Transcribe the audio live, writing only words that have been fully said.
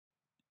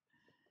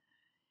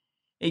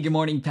Hey, good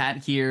morning,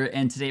 Pat here,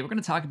 and today we're going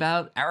to talk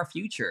about our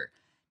future.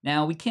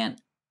 Now, we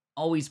can't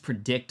always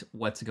predict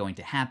what's going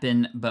to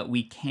happen, but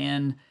we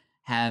can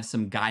have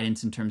some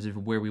guidance in terms of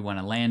where we want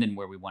to land and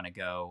where we want to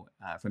go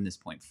from this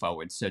point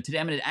forward. So, today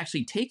I'm going to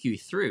actually take you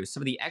through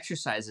some of the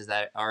exercises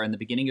that are in the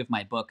beginning of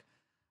my book,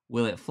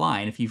 Will It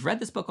Fly? And if you've read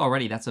this book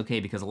already, that's okay,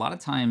 because a lot of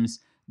times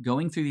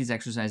going through these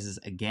exercises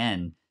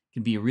again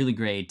can be a really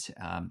great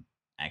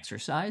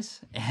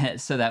exercise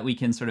so that we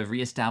can sort of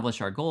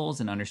reestablish our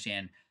goals and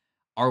understand,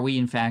 are we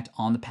in fact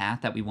on the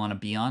path that we want to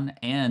be on?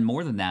 And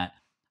more than that,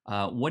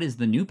 what is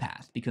the new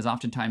path? Because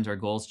oftentimes our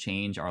goals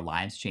change, our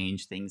lives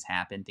change, things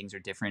happen, things are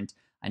different.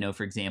 I know,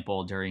 for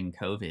example, during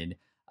COVID,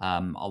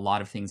 a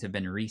lot of things have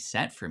been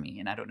reset for me.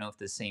 And I don't know if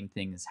the same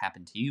thing has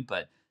happened to you,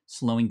 but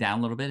slowing down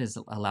a little bit has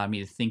allowed me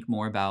to think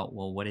more about,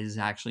 well, what is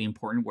actually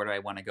important? Where do I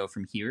want to go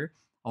from here?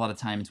 A lot of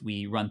times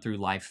we run through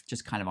life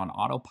just kind of on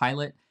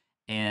autopilot.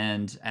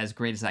 And as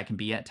great as that can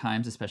be at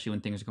times, especially when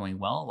things are going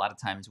well, a lot of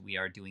times we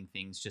are doing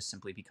things just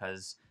simply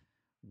because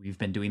we've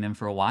been doing them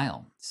for a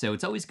while. So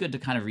it's always good to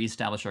kind of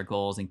reestablish our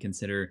goals and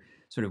consider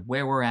sort of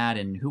where we're at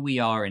and who we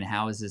are and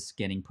how is this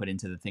getting put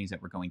into the things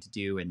that we're going to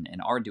do and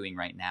are doing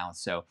right now.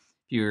 So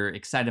if you're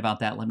excited about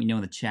that, let me know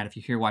in the chat. If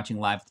you're here watching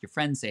live with your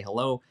friends, say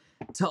hello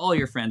to all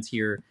your friends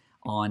here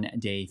on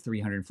day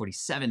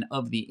 347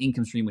 of the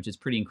income stream, which is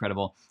pretty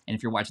incredible. And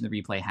if you're watching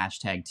the replay,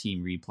 hashtag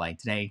team replay.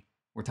 Today,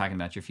 we're talking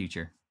about your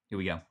future. Here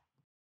we go.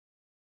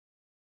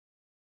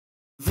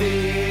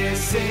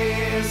 This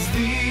is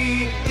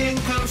the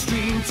income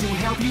stream to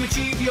help you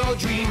achieve your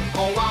dream,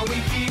 all while we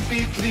keep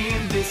it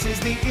clean. This is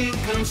the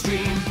income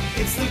stream.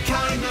 It's the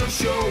kind of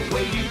show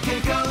where you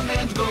can come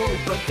and go,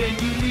 but then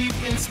you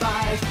leave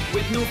inspired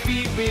with no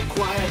fee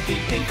required.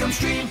 The income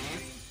stream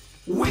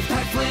with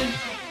Pat Flynn.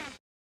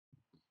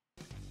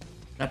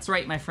 That's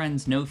right, my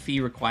friends. No fee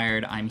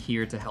required. I'm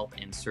here to help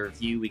and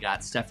serve you. We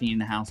got Stephanie in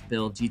the house,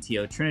 Bill,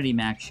 GTO, Trinity,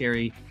 Mac,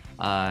 Sherry,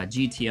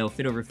 GTO,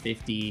 Fit Over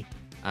 50,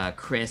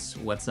 Chris,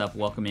 what's up?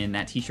 Welcome in.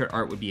 That t-shirt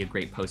art would be a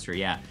great poster.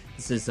 Yeah,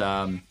 this is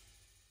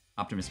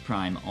Optimus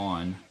Prime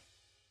on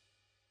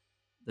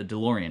the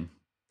DeLorean.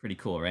 Pretty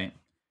cool, right?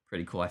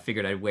 Pretty cool. I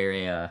figured I'd wear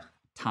a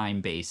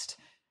time-based,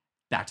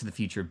 Back to the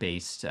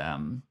Future-based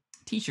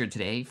t-shirt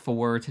today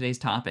for today's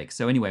topic.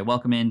 So anyway,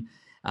 welcome in.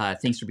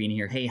 Thanks for being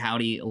here. Hey,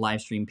 howdy, live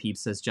stream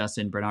peeps, says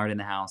Justin. Bernard in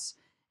the house.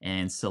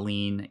 And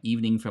Celine,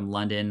 evening from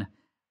London.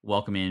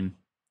 Welcome in.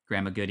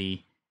 Grandma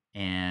Goody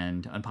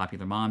and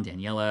Unpopular Mom,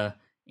 Daniela,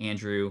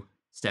 Andrew,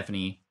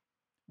 Stephanie,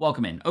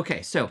 welcome in.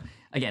 Okay, so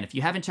again, if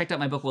you haven't checked out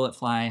my book, Will It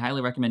Fly,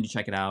 highly recommend you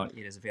check it out.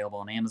 It is available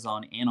on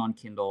Amazon and on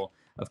Kindle,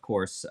 of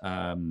course,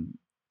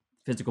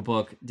 physical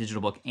book,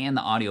 digital book, and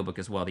the audiobook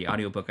as well. The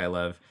audiobook I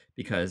love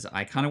because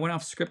I kind of went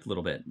off script a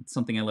little bit. It's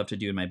something I love to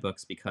do in my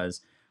books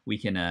because we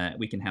can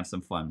have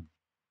some fun.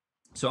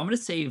 So I'm going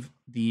to save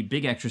the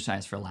big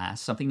exercise for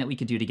last, something that we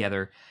could do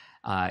together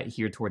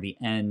here toward the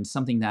end,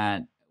 something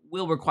that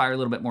will require a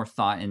little bit more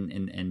thought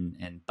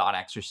and thought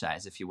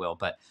exercise, if you will.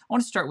 But I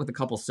want to start with a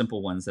couple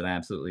simple ones that I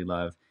absolutely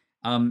love.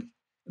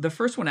 The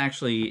first one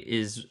actually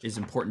is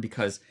important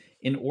because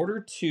in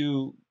order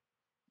to...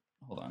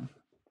 Hold on.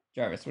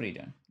 Jarvis, what are you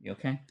doing? You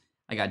okay?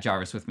 I got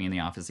Jarvis with me in the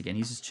office again.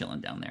 He's just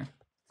chilling down there.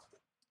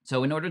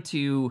 So in order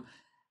to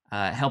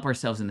help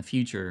ourselves in the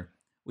future,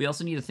 we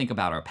also need to think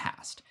about our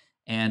past.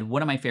 And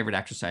one of my favorite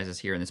exercises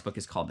here in this book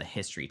is called the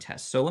history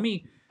test. So let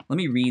me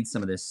read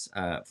some of this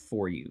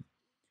for you.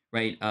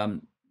 Right?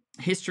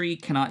 History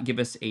cannot give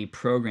us a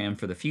program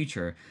for the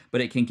future, but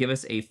it can give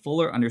us a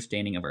fuller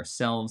understanding of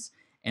ourselves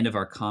and of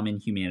our common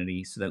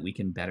humanity so that we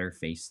can better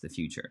face the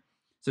future.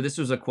 So this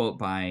was a quote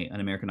by an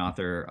American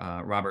author,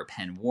 Robert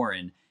Penn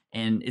Warren,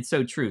 and it's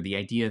so true. The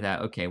idea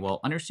that, okay, well,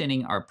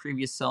 understanding our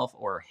previous self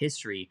or our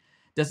history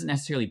doesn't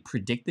necessarily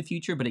predict the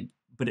future, but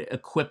it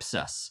equips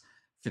us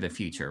for the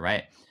future,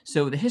 right?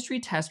 So the history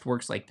test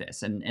works like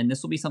this, and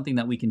this will be something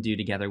that we can do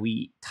together.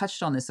 We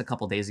touched on this a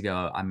couple days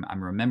ago.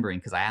 I'm remembering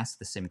because I asked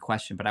the same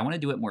question, but I want to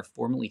do it more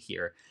formally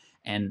here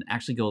and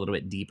actually go a little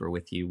bit deeper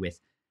with you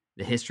with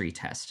the history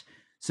test.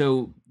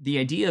 So the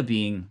idea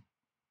being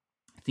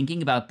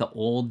thinking about the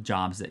old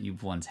jobs that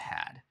you've once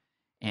had,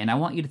 and I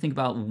want you to think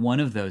about one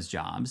of those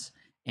jobs.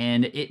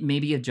 And it may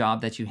be a job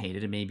that you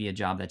hated, it may be a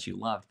job that you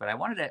loved, but I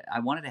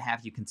wanted to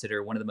have you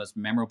consider one of the most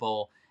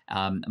memorable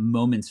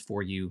moments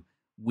for you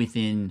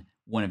within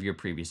one of your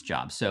previous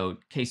jobs. So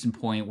case in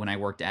point, when I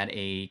worked at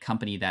a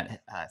company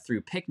that threw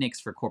picnics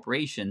for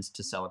corporations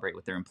to celebrate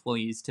with their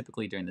employees,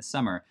 typically during the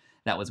summer,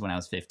 that was when I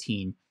was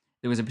 15.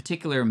 There was a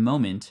particular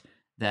moment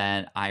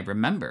that I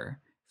remember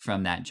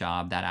from that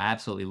job that I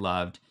absolutely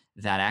loved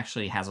that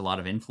actually has a lot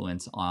of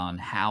influence on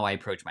how I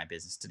approach my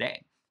business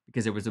today.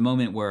 Because there was a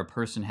moment where a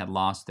person had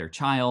lost their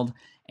child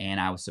and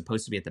I was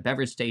supposed to be at the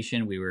beverage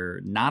station. We were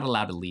not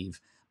allowed to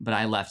leave, but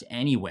I left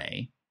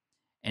anyway.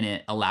 And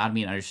it allowed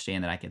me to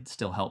understand that I could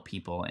still help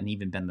people and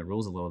even bend the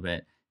rules a little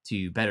bit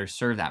to better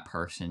serve that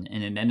person.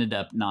 And it ended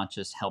up not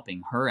just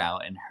helping her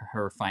out and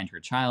her find her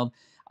child.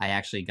 I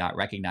actually got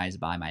recognized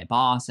by my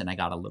boss and I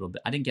got a little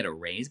bit, I didn't get a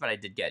raise, but I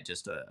did get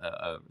just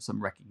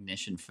some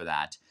recognition for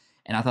that.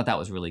 And I thought that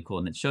was really cool.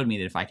 And it showed me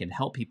that if I could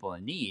help people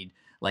in need,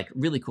 like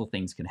really cool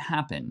things can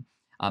happen.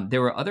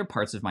 There were other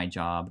parts of my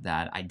job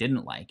that I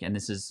didn't like. And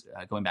this is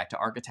going back to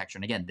architecture.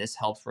 And again, this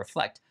helps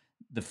reflect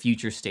the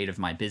future state of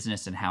my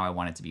business and how I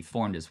want it to be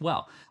formed as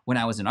well. When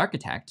I was an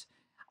architect,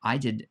 I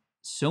did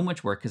so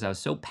much work because I was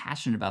so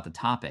passionate about the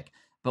topic.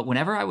 But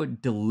whenever I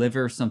would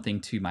deliver something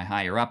to my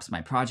higher ups,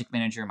 my project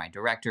manager, my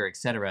director,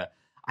 etc.,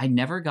 I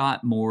never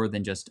got more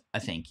than just a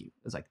thank you.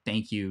 It was like,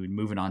 thank you, and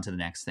moving on to the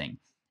next thing.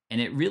 And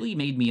it really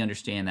made me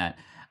understand that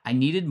I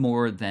needed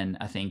more than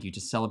a thank you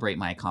to celebrate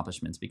my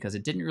accomplishments, because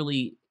it didn't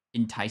really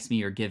entice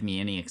me or give me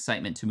any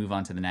excitement to move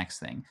on to the next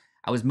thing.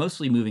 I was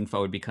mostly moving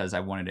forward because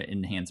I wanted to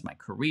enhance my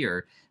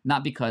career,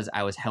 not because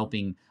I was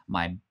helping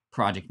my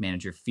project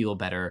manager feel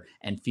better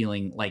and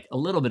feeling like a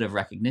little bit of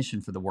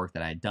recognition for the work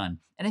that I had done.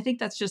 And I think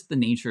that's just the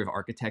nature of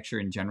architecture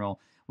in general.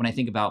 When I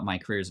think about my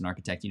career as an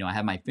architect, I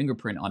have my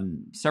fingerprint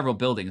on several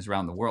buildings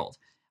around the world,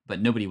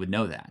 but nobody would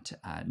know that.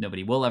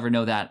 Nobody will ever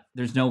know that.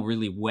 There's no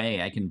really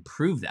way I can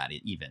prove that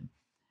even.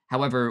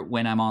 However,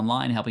 when I'm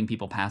online helping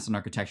people pass an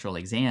architectural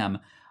exam,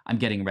 I'm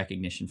getting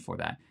recognition for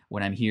that.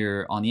 When I'm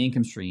here on the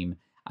income stream,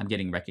 I'm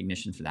getting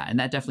recognition for that. And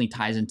that definitely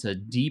ties into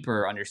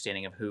deeper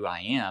understanding of who I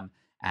am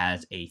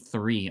as a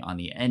 3 on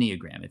the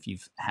Enneagram. If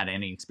you've had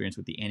any experience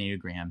with the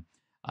Enneagram,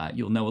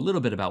 you'll know a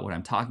little bit about what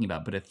I'm talking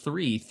about. But a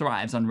 3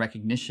 thrives on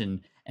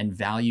recognition, and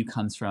value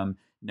comes from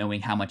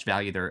knowing how much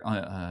value they're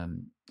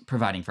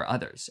providing for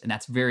others. And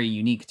that's very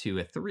unique to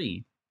a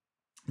 3.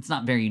 It's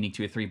not very unique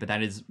to a 3, but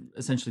that is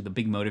essentially the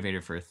big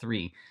motivator for a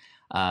 3.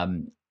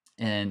 And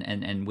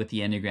with the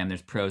Enneagram,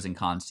 there's pros and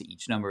cons to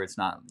each number. It's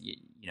not,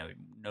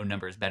 no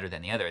number is better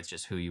than the other. It's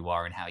just who you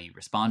are and how you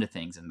respond to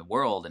things in the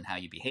world and how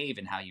you behave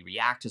and how you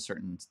react to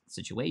certain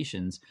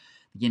situations.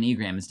 The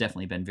Enneagram has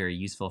definitely been very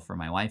useful for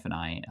my wife and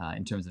I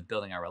in terms of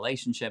building our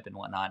relationship and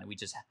whatnot. And we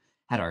just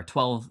had our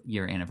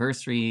 12-year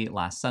anniversary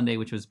last Sunday,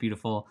 which was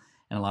beautiful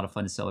and a lot of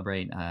fun to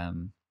celebrate.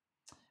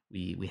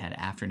 We had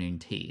afternoon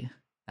tea.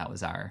 That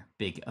was our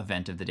big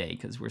event of the day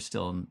because we're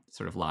still in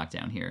sort of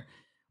lockdown here,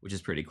 which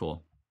is pretty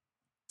cool.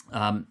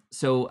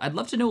 So I'd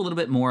love to know a little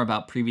bit more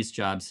about previous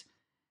jobs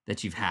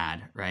that you've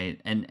had, right?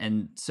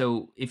 And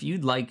so if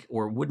you'd like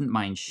or wouldn't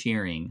mind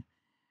sharing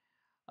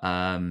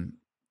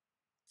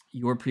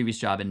your previous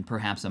job and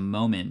perhaps a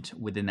moment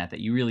within that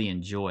you really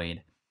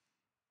enjoyed.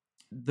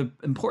 The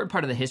important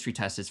part of the history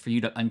test is for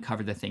you to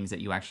uncover the things that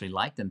you actually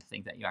liked and the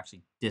things that you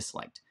actually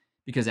disliked.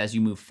 Because as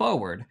you move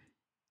forward,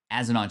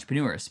 as an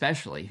entrepreneur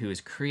especially, who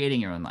is creating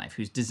your own life,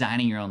 who's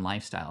designing your own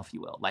lifestyle, if you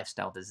will,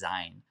 lifestyle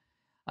design,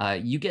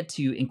 you get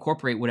to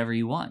incorporate whatever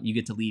you want. You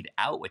get to leave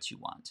out what you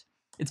want.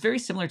 It's very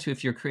similar to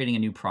if you're creating a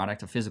new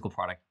product, a physical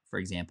product, for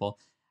example.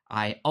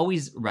 I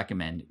always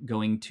recommend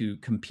going to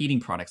competing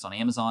products on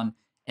Amazon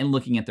and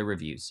looking at the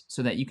reviews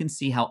so that you can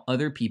see how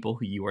other people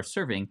who you are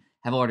serving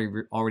have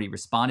already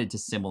responded to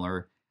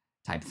similar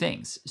type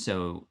things.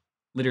 So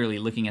literally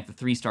looking at the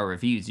 3-star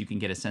reviews, you can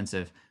get a sense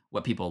of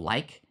what people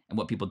like and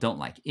what people don't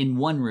like in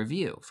one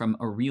review from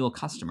a real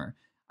customer.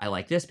 I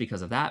like this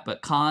because of that,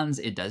 but cons,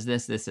 it does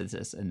this, this,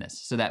 and this.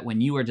 So that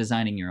when you are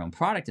designing your own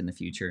product in the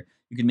future,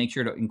 you can make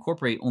sure to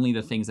incorporate only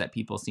the things that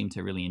people seem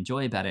to really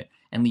enjoy about it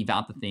and leave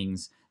out the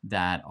things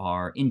that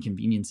are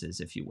inconveniences,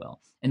 if you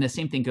will. And the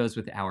same thing goes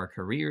with our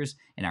careers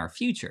and our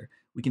future.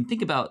 We can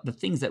think about the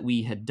things that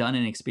we had done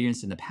and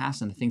experienced in the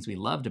past and the things we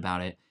loved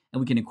about it, and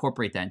we can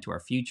incorporate that into our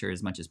future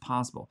as much as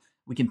possible.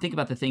 We can think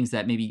about the things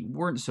that maybe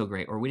weren't so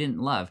great or we didn't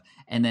love,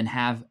 and then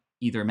have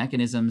either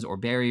mechanisms or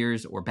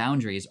barriers or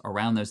boundaries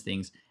around those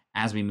things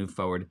as we move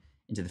forward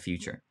into the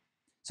future.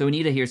 So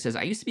Anita here says,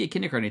 I used to be a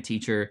kindergarten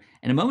teacher,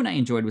 and a moment I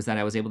enjoyed was that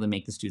I was able to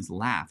make the students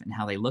laugh and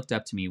how they looked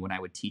up to me when I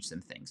would teach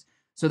them things.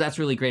 So that's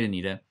really great,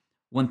 Anita.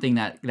 One thing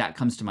that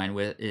comes to mind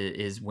with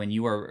is when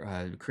you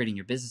are creating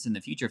your business in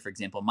the future, for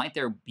example, might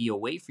there be a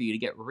way for you to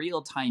get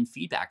real-time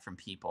feedback from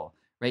people,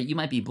 right? You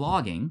might be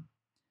blogging,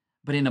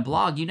 but in a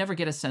blog, you never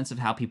get a sense of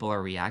how people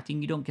are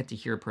reacting. You don't get to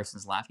hear a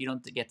person's laugh. You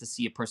don't get to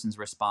see a person's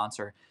response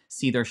or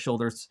see their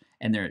shoulders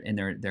and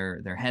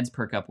their heads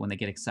perk up when they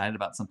get excited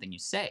about something you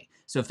say.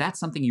 So if that's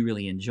something you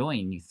really enjoy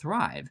and you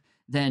thrive,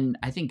 then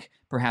I think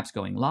perhaps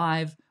going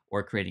live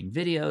or creating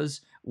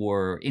videos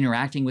or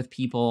interacting with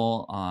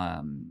people,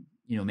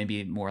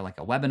 maybe more like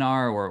a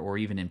webinar or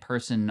even in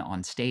person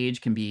on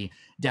stage can be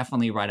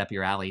definitely right up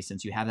your alley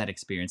since you have that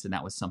experience and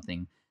that was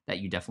something that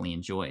you definitely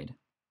enjoyed.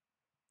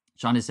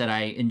 Shonda said,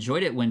 I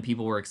enjoyed it when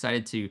people were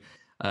excited to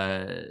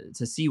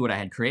see what I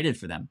had created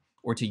for them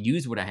or to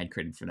use what I had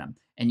created for them.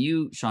 And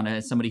you, Shonda,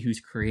 as somebody who's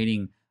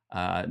creating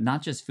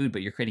not just food,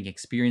 but you're creating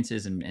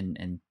experiences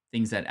and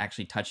things that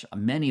actually touch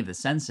many of the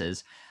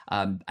senses,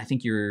 I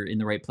think you're in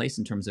the right place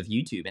in terms of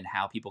YouTube and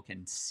how people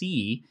can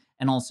see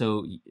and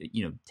also,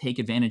 take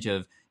advantage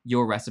of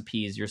your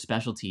recipes, your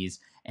specialties,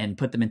 and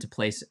put them into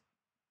place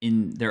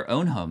in their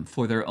own home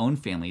for their own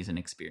families and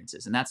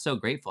experiences. And that's so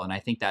grateful. And I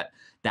think that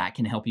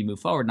can help you move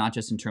forward, not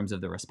just in terms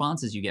of the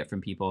responses you get from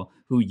people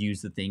who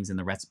use the things and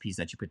the recipes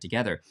that you put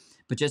together,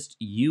 but just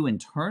you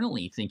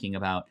internally thinking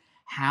about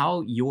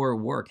how your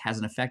work has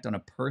an effect on a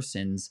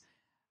person's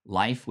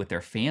life with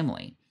their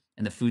family.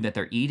 and the food that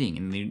they're eating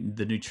and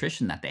the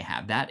nutrition that they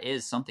have. That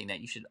is something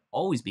that you should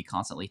always be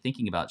constantly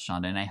thinking about,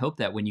 Shonda. And I hope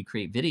that when you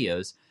create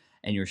videos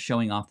and you're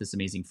showing off this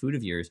amazing food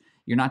of yours,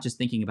 you're not just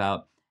thinking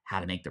about how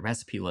to make the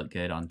recipe look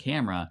good on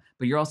camera,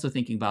 but you're also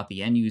thinking about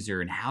the end user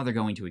and how they're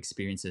going to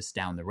experience this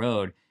down the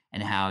road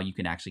and how you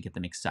can actually get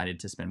them excited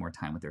to spend more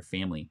time with their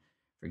family,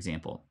 for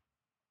example.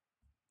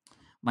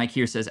 Mike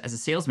here says, as a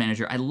sales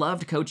manager, I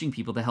loved coaching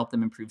people to help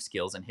them improve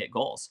skills and hit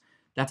goals.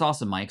 That's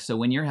awesome, Mike. So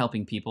when you're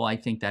helping people, I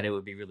think that it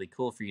would be really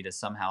cool for you to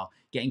somehow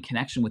get in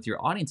connection with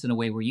your audience in a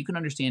way where you can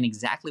understand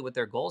exactly what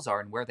their goals are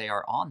and where they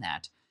are on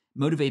that,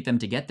 motivate them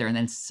to get there, and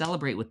then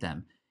celebrate with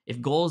them. If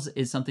goals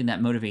is something that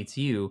motivates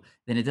you,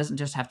 then it doesn't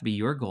just have to be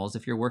your goals.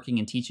 If you're working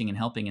and teaching and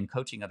helping and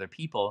coaching other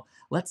people,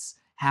 let's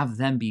have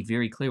them be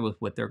very clear with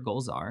what their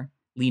goals are,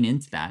 lean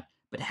into that,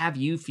 but have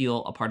you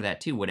feel a part of that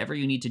too. Whatever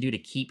you need to do to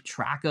keep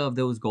track of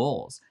those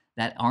goals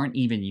that aren't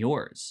even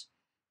yours.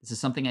 This is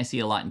something I see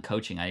a lot in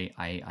coaching.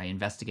 I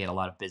investigate a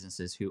lot of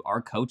businesses who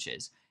are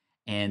coaches,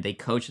 and they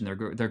coach and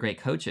they're great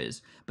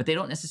coaches, but they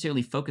don't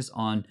necessarily focus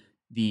on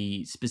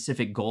the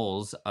specific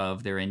goals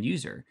of their end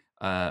user,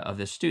 of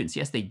the students.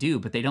 Yes, they do,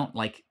 but they don't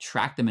like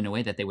track them in a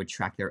way that they would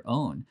track their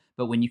own.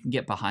 But when you can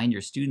get behind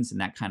your students in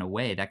that kind of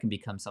way, that can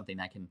become something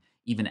that can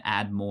even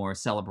add more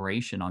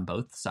celebration on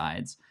both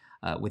sides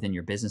within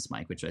your business,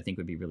 Mike, which I think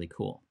would be really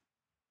cool.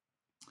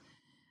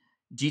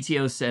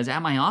 GTO says,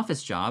 at my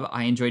office job,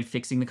 I enjoyed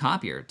fixing the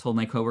copier. Told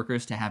my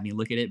coworkers to have me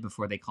look at it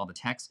before they called a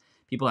text.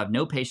 People have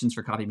no patience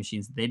for copy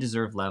machines. They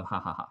deserve love.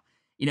 Ha ha ha.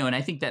 And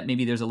I think that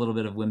maybe there's a little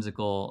bit of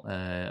whimsical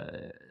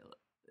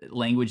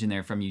language in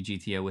there from you,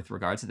 GTO, with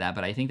regards to that.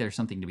 But I think there's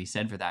something to be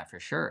said for that for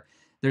sure.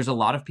 There's a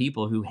lot of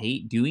people who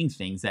hate doing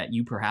things that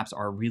you perhaps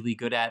are really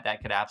good at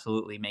that could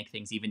absolutely make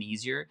things even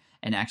easier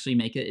and actually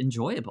make it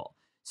enjoyable.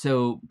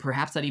 So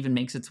perhaps that even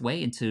makes its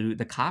way into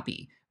the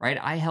copy, right?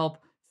 I help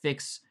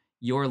fix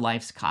your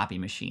life's copy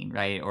machine,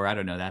 right? Or I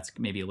don't know, that's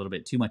maybe a little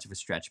bit too much of a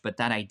stretch, but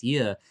that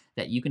idea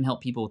that you can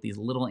help people with these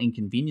little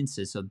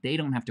inconveniences so they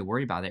don't have to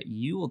worry about it,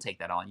 you will take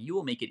that on, you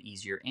will make it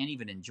easier and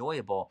even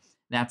enjoyable.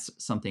 That's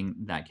something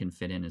that can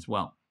fit in as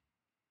well.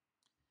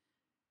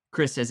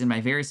 Chris says, in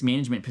my various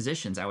management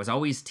positions, I was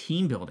always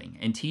team building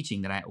and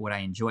teaching what I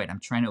enjoyed. I'm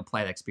trying to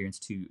apply that experience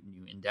to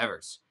new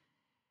endeavors.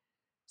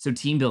 So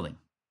team building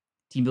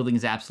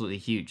is absolutely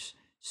huge.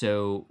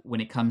 So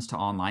when it comes to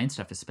online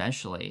stuff,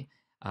 especially,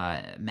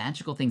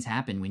 magical things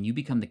happen when you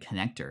become the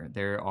connector.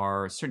 There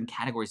are certain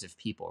categories of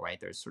people, right?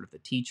 There's sort of the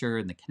teacher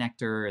and the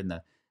connector and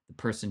the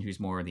person who's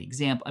more the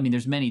example. I mean,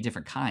 there's many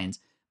different kinds,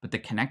 but the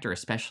connector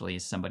especially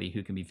is somebody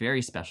who can be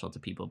very special to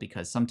people,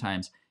 because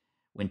sometimes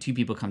when two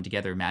people come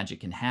together,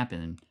 magic can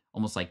happen,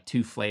 almost like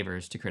two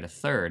flavors to create a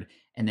third.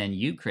 And then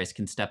you, Chris,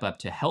 can step up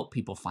to help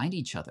people find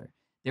each other.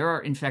 There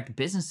are, in fact,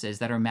 businesses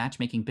that are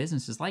matchmaking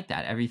businesses like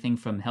that. Everything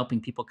from helping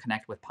people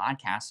connect with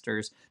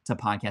podcasters to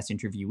podcast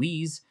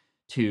interviewees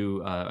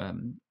to,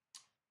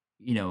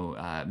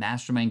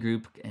 mastermind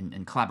group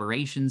and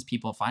collaborations,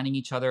 people finding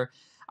each other.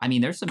 I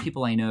mean, there's some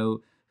people I know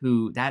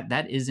who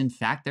that is, in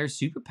fact, their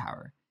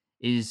superpower,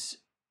 is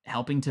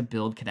helping to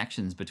build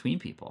connections between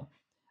people.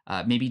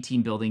 Maybe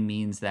team building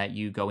means that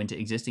you go into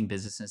existing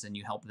businesses and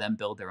you help them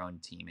build their own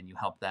team and you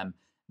help them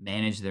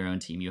manage their own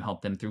team. You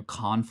help them through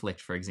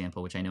conflict, for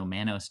example, which I know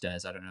Manos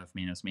does. I don't know if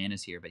Manos Man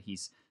is here, but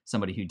he's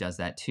somebody who does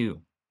that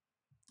too.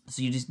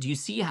 So do you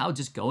see how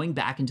just going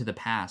back into the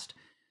past,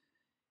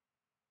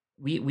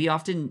 we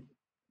often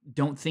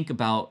don't think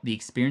about the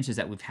experiences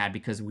that we've had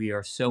because we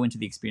are so into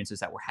the experiences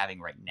that we're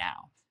having right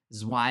now. This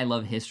is why I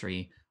love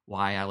history,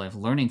 why I love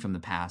learning from the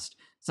past.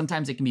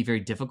 Sometimes it can be very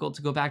difficult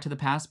to go back to the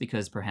past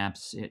because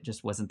perhaps it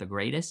just wasn't the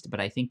greatest. But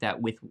I think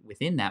that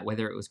within that,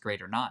 whether it was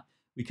great or not,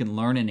 we can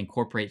learn and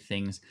incorporate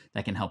things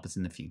that can help us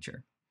in the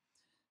future.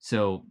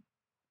 So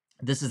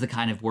this is the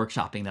kind of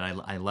workshopping that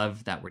I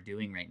love that we're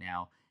doing right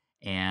now.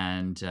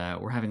 And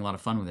we're having a lot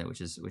of fun with it,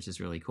 which is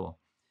really cool.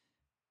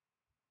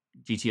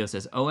 GTO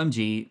says,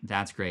 OMG,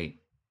 that's great.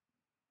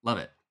 Love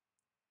it.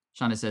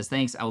 Shonda says,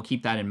 thanks. I will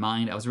keep that in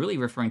mind. I was really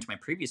referring to my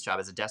previous job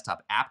as a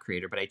desktop app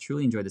creator, but I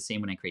truly enjoy the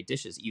same when I create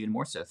dishes, even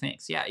more so.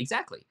 Thanks. Yeah,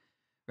 exactly.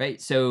 Right.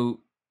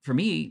 So for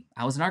me,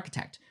 I was an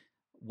architect.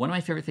 One of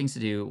my favorite things to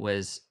do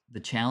was the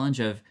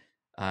challenge of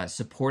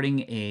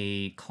supporting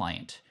a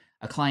client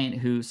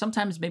who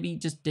sometimes maybe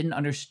just didn't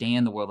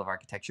understand the world of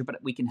architecture, but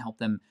we can help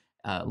them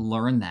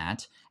learn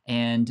that,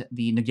 and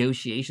the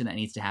negotiation that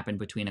needs to happen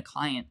between a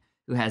client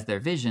who has their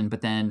vision,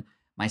 but then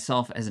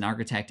myself as an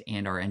architect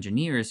and our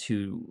engineers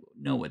who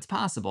know what's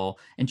possible,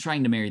 and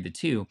trying to marry the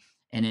two.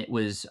 And it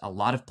was a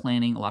lot of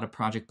planning, a lot of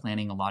project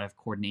planning, a lot of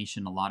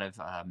coordination, a lot of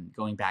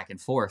going back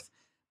and forth.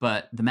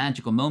 But the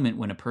magical moment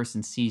when a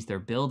person sees their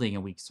building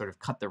and we sort of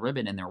cut the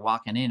ribbon and they're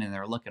walking in and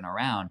they're looking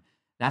around,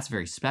 that's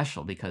very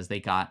special because they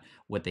got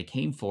what they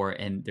came for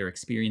and they're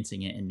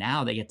experiencing it. And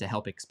now they get to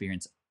help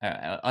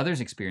others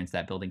experience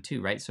that building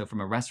too, right? So from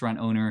a restaurant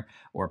owner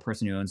or a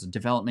person who owns a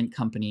development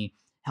company,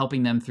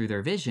 helping them through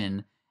their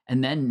vision.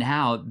 And then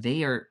now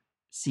they are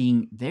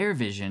seeing their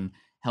vision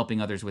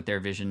helping others with their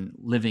vision,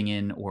 living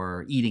in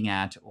or eating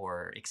at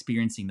or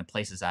experiencing the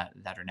places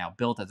that are now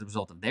built as a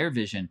result of their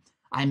vision,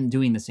 I'm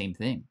doing the same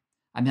thing.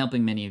 I'm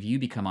helping many of you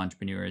become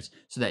entrepreneurs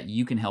so that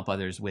you can help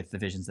others with the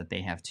visions that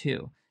they have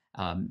too,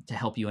 to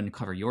help you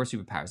uncover your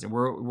superpowers. And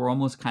we're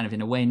almost kind of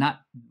in a way,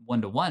 not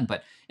one-to-one,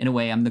 but in a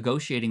way I'm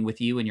negotiating with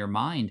you in your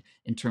mind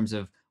in terms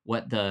of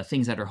what the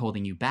things that are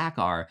holding you back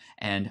are,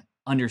 and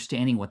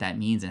understanding what that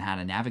means and how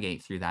to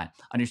navigate through that,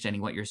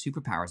 understanding what your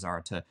superpowers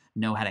are to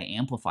know how to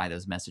amplify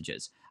those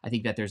messages. I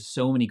think that there's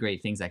so many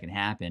great things that can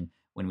happen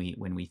when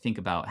we think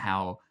about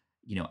how,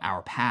 you know,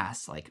 our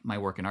past, like my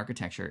work in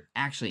architecture,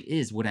 actually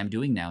is what I'm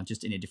doing now,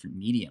 just in a different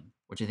medium,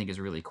 which I think is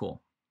really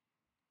cool.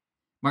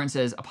 Martin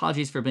says,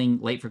 apologies for being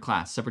late for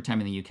class, supper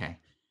time in the UK.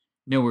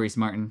 No worries,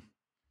 Martin.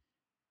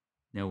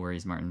 No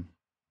worries, Martin.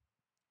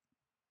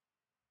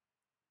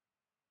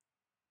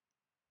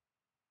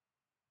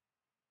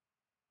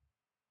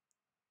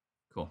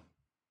 Cool.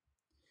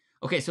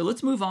 Okay, so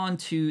let's move on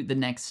to the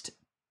next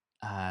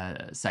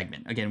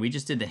segment. Again, we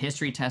just did the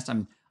history test.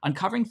 I'm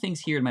uncovering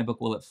things here in my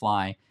book, Will It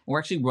Fly? And we're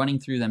actually running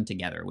through them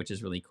together, which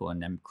is really cool.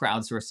 And I'm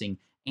crowdsourcing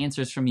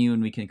answers from you,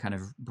 and we can kind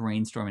of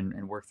brainstorm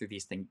and work through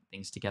these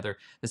things together.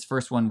 This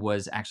first one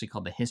was actually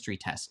called the history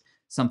test,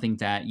 something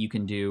that you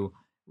can do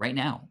right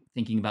now,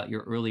 thinking about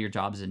your earlier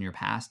jobs in your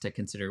past to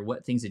consider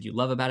what things did you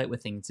love about it,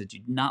 what things did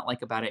you not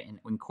like about it, and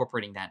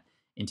incorporating that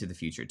into the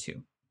future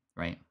too,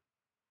 right?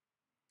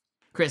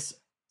 Chris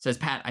says,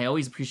 Pat, I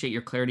always appreciate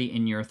your clarity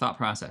in your thought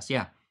process.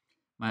 Yeah,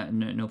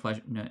 no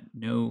pleasure.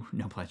 No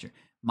pleasure.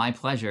 My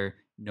pleasure.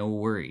 No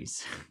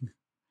worries.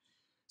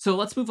 So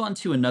let's move on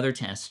to another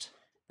test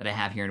that I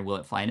have here in Will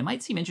It Fly. And it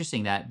might seem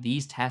interesting that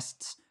these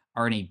tests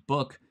are in a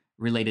book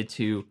related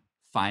to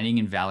finding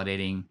and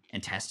validating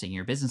and testing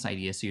your business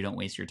ideas so you don't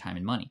waste your time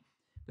and money.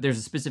 But there's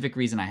a specific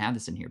reason I have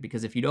this in here,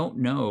 because if you don't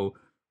know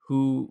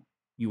who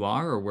you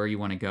are or where you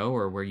want to go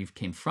or where you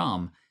came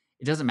from,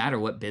 it doesn't matter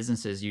what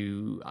businesses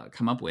you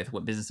come up with,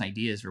 what business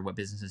ideas or what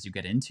businesses you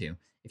get into.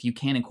 If you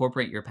can't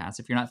incorporate your past,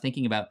 if you're not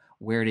thinking about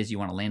where it is you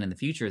want to land in the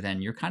future,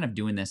 then you're kind of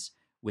doing this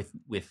with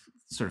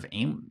sort of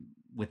aim,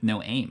 with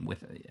no aim,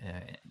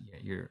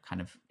 you're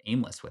kind of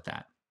aimless with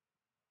that.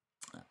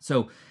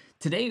 So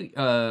today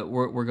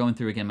we're going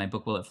through again my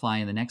book, Will It Fly?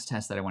 And the next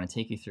test that I want to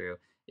take you through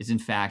is in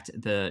fact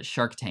the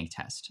Shark Tank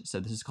test.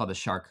 So this is called the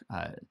Shark.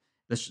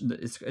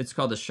 It's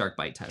called the Shark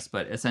Bite test,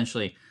 but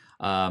essentially.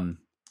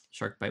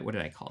 Shark Bite, what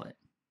did I call it?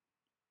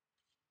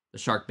 The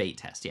Shark Bait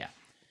test, yeah.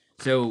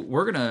 So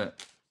we're gonna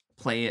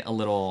play a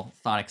little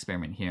thought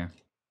experiment here.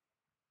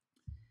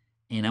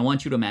 And I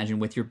want you to imagine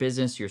with your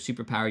business, your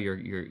superpower,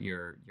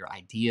 your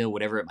idea,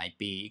 whatever it might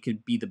be. It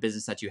could be the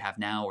business that you have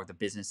now or the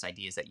business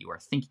ideas that you are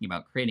thinking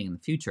about creating in the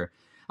future.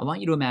 I want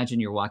you to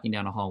imagine you're walking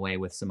down a hallway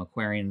with some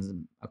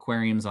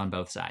aquariums on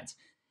both sides.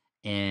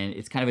 And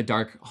it's kind of a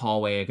dark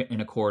hallway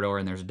in a corridor,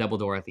 and there's a double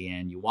door at the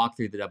end. You walk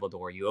through the double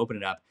door, you open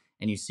it up,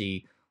 and you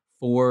see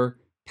 4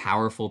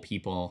 powerful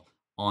people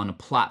on a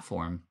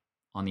platform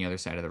on the other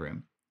side of the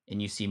room. And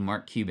you see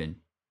Mark Cuban,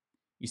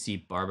 you see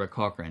Barbara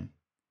Corcoran,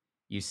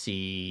 you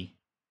see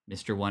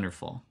Mr.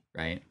 Wonderful,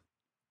 right?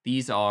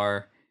 These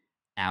are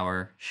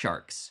our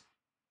sharks.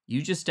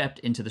 You just stepped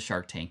into the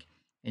Shark Tank,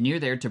 and you're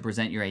there to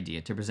present your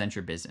idea, to present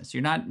your business.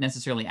 You're not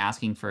necessarily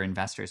asking for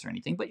investors or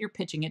anything, but you're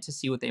pitching it to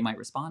see what they might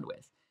respond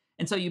with.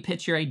 And so you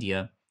pitch your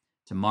idea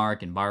to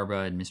Mark and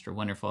Barbara and Mr.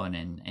 Wonderful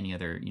and any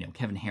other,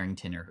 Kevin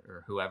Harrington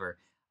or whoever,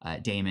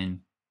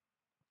 Damon,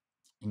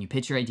 and you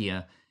pitch your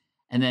idea.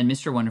 And then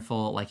Mr.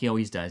 Wonderful, like he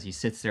always does, he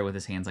sits there with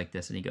his hands like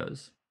this and he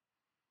goes,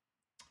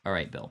 all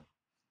right, Bill,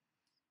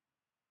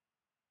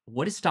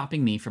 what is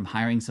stopping me from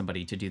hiring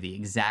somebody to do the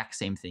exact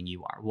same thing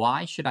you are?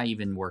 Why should I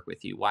even work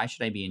with you? Why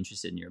should I be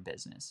interested in your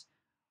business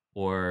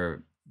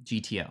or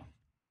GTO?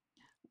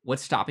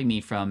 What's stopping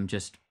me from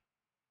just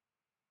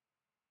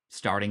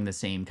starting the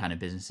same kind of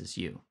business as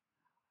you?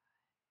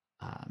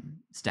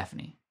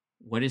 Stephanie,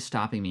 what is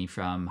stopping me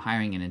from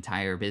hiring an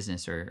entire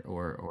business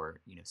or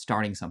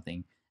starting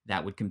something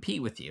that would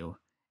compete with you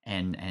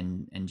and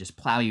just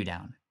plow you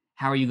down?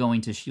 How are you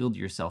going to shield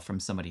yourself from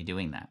somebody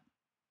doing that?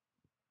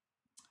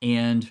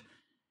 And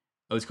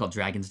it's called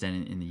Dragon's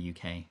Den in the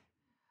UK.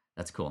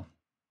 That's cool.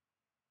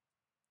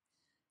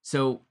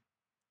 So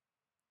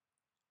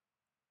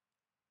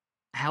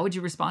how would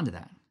you respond to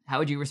that? How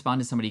would you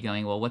respond to somebody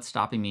going, well, what's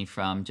stopping me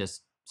from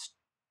just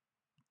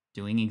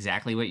doing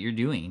exactly what you're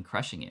doing and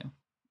crushing you?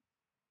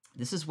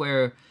 This is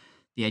where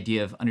the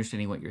idea of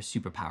understanding what your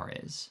superpower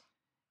is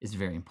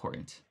very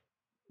important.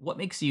 What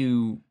makes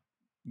you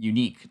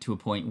unique to a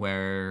point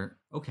where,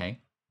 okay,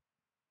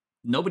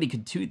 nobody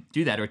could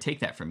do that or take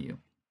that from you?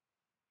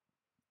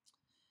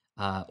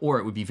 Or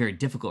it would be very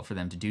difficult for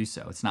them to do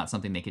so. It's not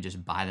something they could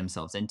just buy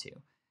themselves into.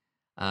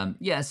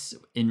 Yes,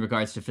 in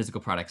regards to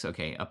physical products,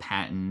 okay, a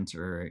patent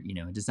or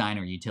a design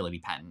or utility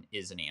patent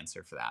is an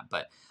answer for that.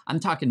 But I'm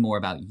talking more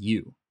about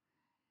you.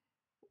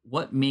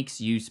 What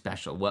makes you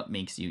special? What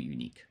makes you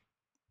unique?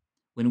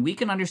 When we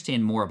can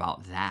understand more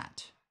about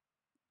that,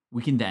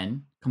 we can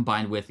then,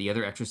 combined with the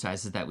other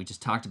exercises that we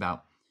just talked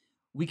about,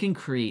 we can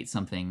create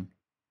something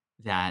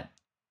that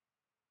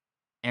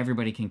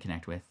everybody can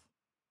connect with,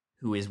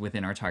 who is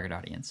within our target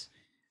audience,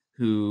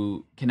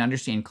 who can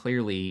understand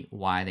clearly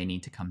why they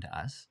need to come to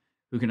us,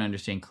 who can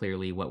understand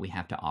clearly what we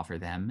have to offer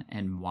them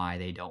and why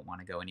they don't want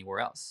to go anywhere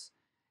else.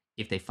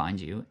 If they find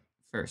you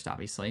first,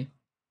 obviously.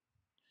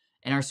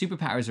 And our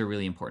superpowers are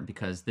really important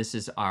because this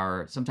is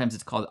sometimes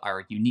it's called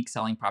our unique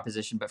selling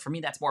proposition, but for me,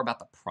 that's more about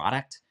the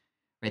product,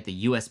 right?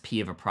 The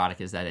USP of a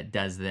product is that it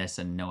does this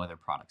and no other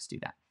products do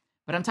that.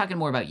 But I'm talking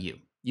more about you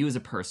as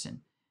a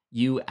person,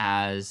 you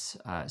as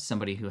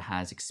somebody who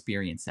has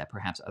experience that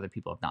perhaps other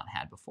people have not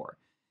had before.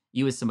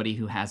 You as somebody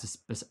who has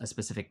a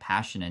specific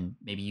passion and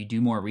maybe you do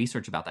more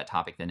research about that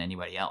topic than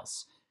anybody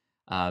else.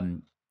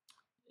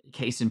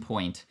 Case in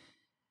point,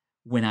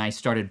 when I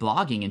started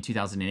blogging in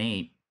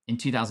 2008, in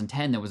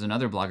 2010, there was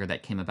another blogger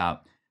that came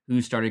about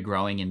who started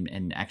growing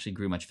and actually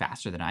grew much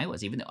faster than I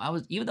was, even though I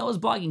was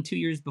blogging 2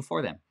 years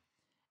before them.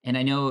 And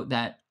I know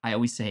that I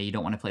always say you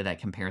don't want to play that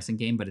comparison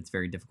game, but it's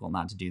very difficult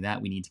not to do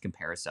that. We need to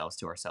compare ourselves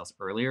to ourselves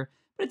earlier,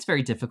 but it's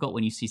very difficult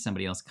when you see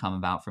somebody else come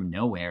about from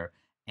nowhere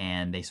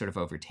and they sort of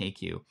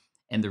overtake you.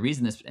 And the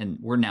reason and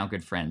we're now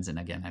good friends, and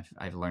again,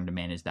 I've learned to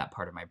manage that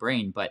part of my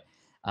brain, but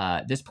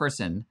this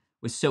person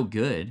was so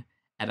good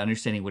at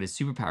understanding what his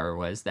superpower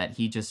was that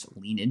he just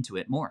leaned into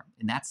it more.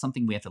 And that's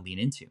something we have to lean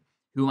into.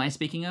 Who am I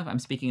speaking of? I'm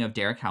speaking of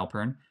Derek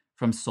Halpern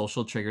from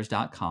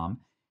socialtriggers.com.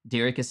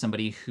 Derek is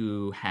somebody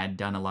who had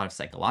done a lot of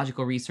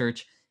psychological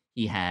research.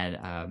 He had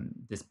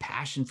this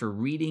passion for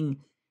reading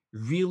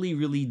really,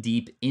 really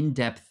deep,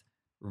 in-depth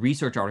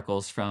research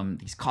articles from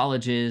these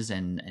colleges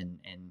and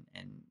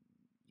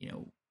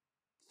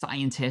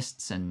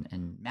scientists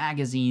and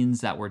magazines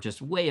that were just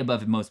way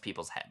above most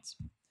people's heads.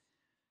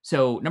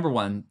 So number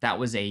one, that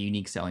was a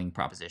unique selling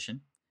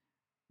proposition,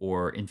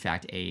 or in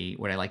fact,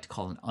 what I like to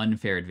call an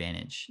unfair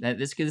advantage.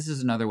 This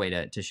is another way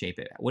to shape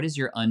it. What is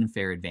your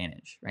unfair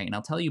advantage, right? And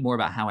I'll tell you more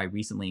about how I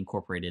recently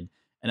incorporated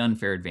an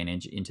unfair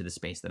advantage into the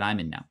space that I'm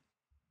in now.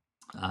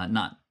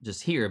 Not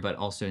just here, but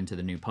also into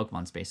the new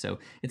Pokemon space. So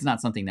it's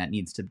not something that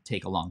needs to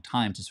take a long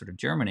time to sort of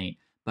germinate,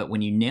 but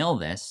when you nail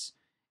this,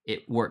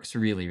 it works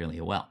really, really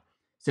well.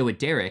 So with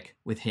Derek,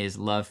 with his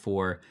love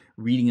for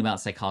reading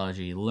about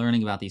psychology,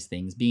 learning about these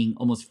things, being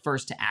almost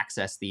first to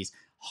access these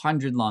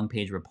 100-long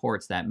page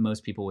reports that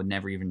most people would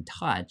never even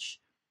touch,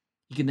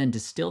 he can then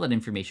distill that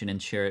information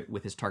and share it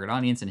with his target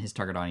audience. And his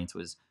target audience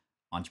was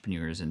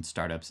entrepreneurs and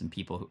startups and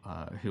people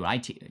who I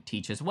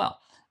teach as well.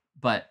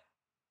 But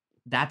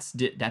that's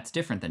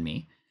different than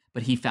me.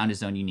 But he found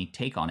his own unique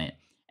take on it.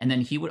 And then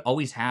he would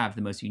always have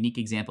the most unique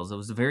examples. It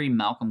was a very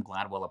Malcolm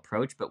Gladwell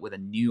approach, but with a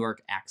New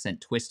York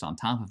accent twist on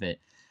top of it.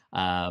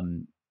 A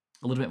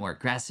little bit more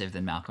aggressive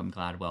than Malcolm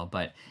Gladwell,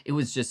 but it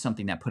was just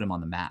something that put him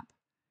on the map,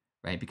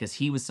 right? Because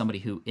he was somebody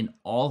who, in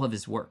all of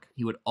his work,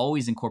 he would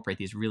always incorporate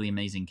these really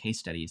amazing case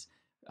studies.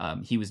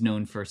 He was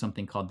known for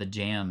something called the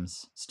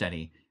JAMS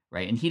study,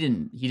 right? And he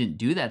didn't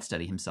do that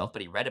study himself,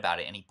 but he read about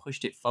it and he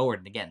pushed it forward.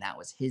 And again, that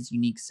was his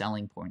unique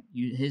selling point,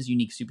 his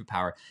unique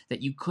superpower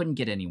that you couldn't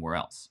get anywhere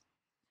else.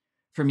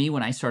 For me,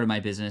 when I started my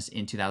business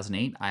in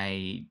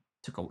 2008,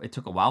 it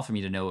took a while for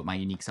me to know what my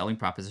unique selling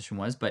proposition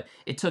was, but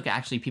it took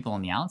actually people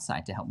on the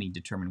outside to help me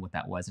determine what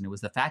that was. And it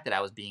was the fact that I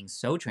was being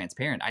so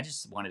transparent. I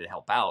just wanted to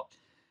help out.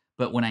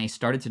 But when I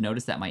started to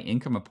notice that my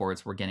income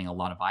reports were getting a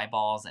lot of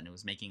eyeballs and it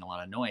was making a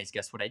lot of noise,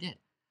 guess what I did?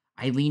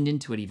 I leaned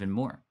into it even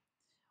more.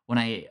 When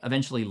I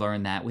eventually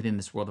learned that within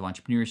this world of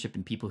entrepreneurship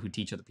and people who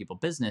teach other people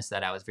business,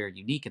 that I was very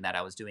unique and that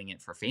I was doing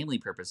it for family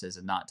purposes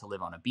and not to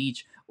live on a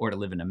beach or to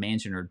live in a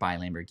mansion or buy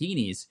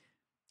Lamborghinis,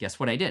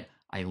 guess what I did?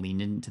 I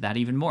leaned into that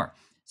even more.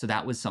 So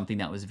that was something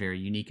that was very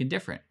unique and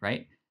different,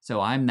 right?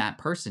 So I'm that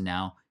person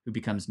now who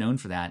becomes known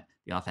for that,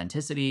 the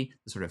authenticity,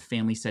 the sort of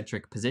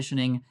family-centric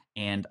positioning,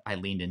 and I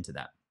leaned into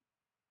that.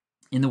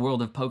 In the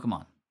world of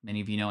Pokemon,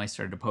 many of you know I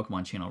started a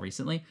Pokemon channel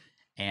recently,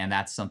 and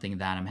that's something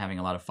that I'm having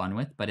a lot of fun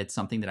with, but it's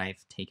something that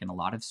I've taken a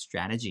lot of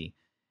strategy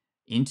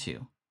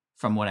into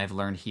from what I've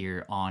learned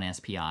here on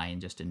SPI and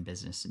just in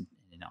business and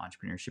in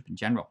entrepreneurship in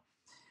general.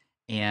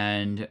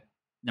 And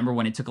number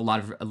one, it took a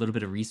little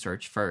bit of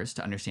research first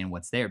to understand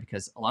what's there,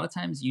 because a lot of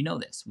times, you know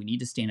this, we need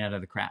to stand out of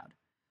the crowd.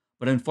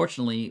 But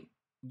unfortunately,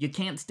 you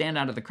can't stand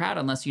out of the crowd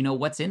unless you know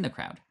what's in the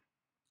crowd.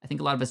 I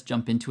think a lot of us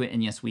jump into it,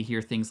 and yes, we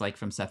hear things like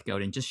from Seth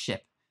Godin, just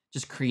ship,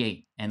 just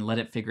create, and let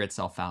it figure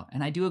itself out.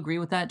 And I do agree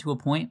with that to a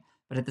point,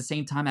 but at the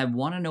same time, I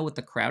want to know what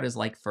the crowd is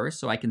like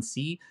first so I can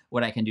see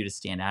what I can do to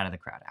stand out of the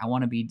crowd. I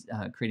want to be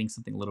creating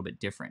something a little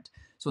bit different.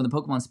 So in the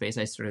Pokemon space,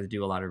 I started to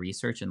do a lot of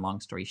research, and long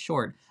story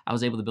short, I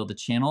was able to build a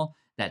channel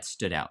that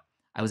stood out.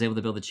 I was able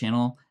to build a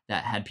channel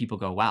that had people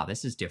go, wow,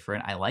 this is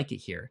different. I like it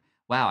here.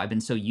 Wow, I've been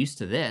so used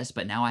to this,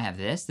 but now I have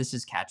this. This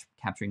is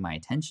capturing my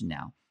attention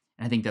now.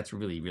 And I think that's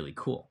really, really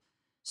cool.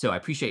 So I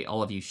appreciate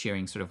all of you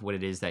sharing sort of what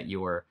it is that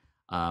your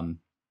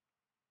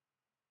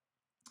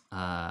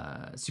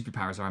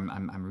superpowers are.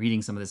 I'm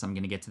reading some of this. I'm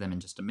going to get to them in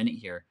just a minute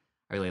here.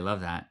 I really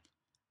love that.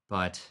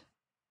 But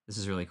this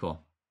is really cool.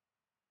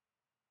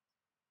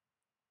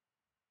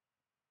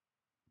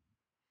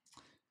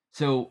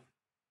 So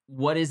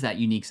what is that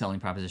unique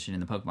selling proposition in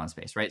the Pokemon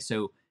space, right?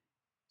 So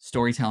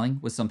Storytelling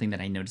was something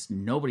that I noticed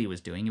nobody was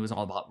doing. It was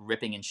all about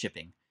ripping and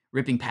shipping,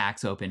 ripping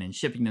packs open and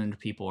shipping them to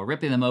people, or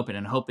ripping them open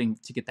and hoping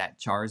to get that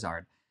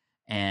Charizard,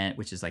 and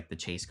which is like the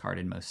chase card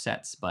in most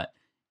sets. But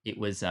it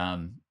was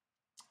a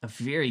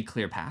very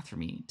clear path for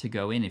me to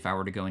go in if I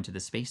were to go into the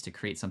space to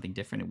create something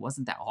different. It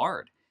wasn't that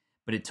hard,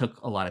 but it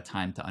took a lot of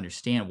time to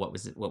understand what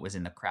was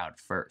in the crowd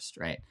first,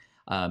 right?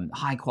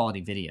 High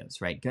quality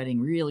videos, right? Getting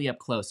really up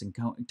close and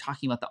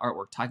talking about the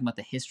artwork, talking about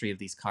the history of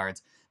these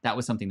cards. That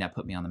was something that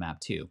put me on the map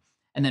too.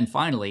 And then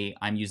finally,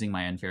 I'm using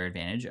my unfair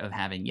advantage of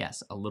having,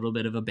 yes, a little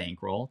bit of a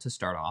bankroll to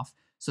start off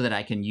so that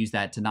I can use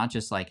that to not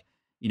just like,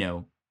 you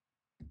know,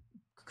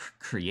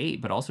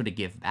 create, but also to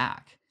give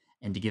back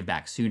and to give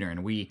back sooner.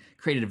 And we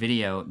created a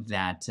video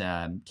that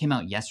came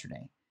out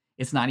yesterday.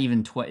 It's not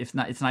even it's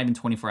not even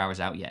 24 hours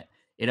out yet.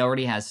 It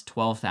already has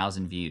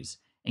 12,000 views,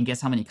 and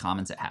guess how many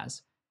comments it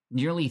has?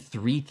 Nearly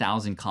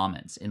 3,000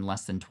 comments in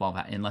less than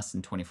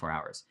 24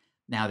 hours.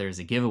 Now there's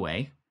a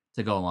giveaway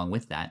to go along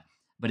with that,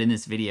 but in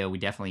this video we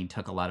definitely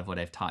took a lot of what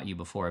I've taught you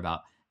before about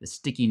the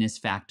stickiness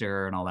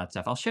factor and all that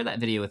stuff. I'll share that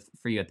video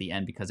for you at the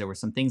end because there were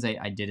some things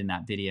I did in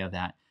that video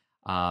that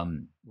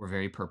were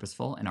very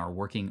purposeful and are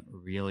working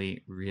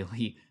really,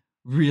 really,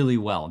 really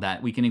well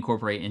that we can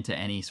incorporate into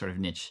any sort of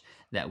niche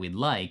that we'd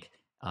like.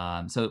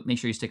 So make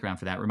sure you stick around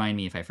for that. Remind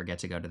me if I forget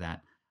to go to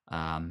that,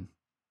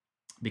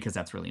 because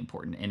that's really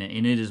important. And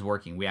it is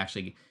working. We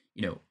actually,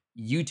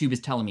 YouTube is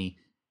telling me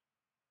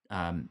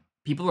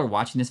people are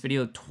watching this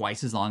video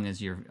twice as long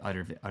as your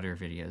other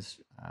videos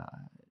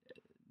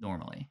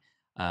normally.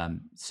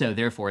 So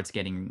therefore it's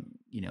getting,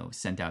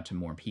 sent out to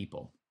more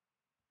people.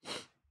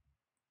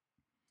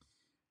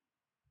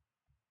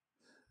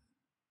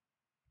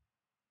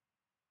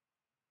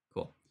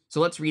 Cool. So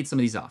let's read some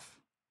of these off.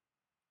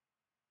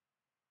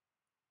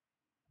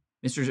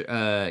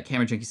 Mr.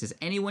 Camera Junkie says,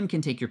 anyone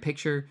can take your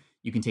picture.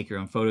 You can take your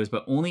own photos,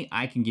 but only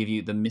I can give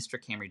you the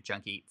Mr. Camera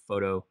Junkie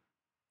photo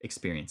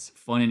experience.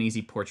 Fun and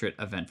easy portrait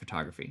event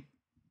photography.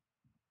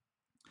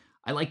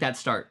 I like that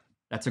start.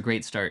 That's a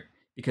great start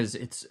because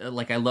it's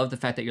I love the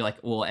fact that you're like,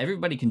 well,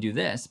 everybody can do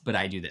this, but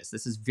I do this.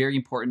 This is very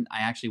important. I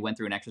actually went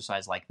through an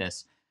exercise like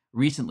this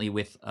recently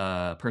with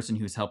a person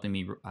who's helping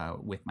me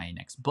with my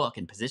next book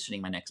and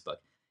positioning my next book.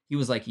 He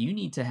was like, you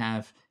need to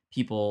have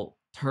people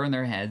turn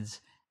their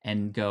heads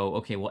and go,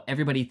 okay, well,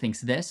 everybody thinks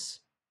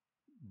this,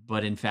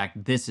 but in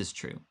fact, this is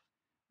true,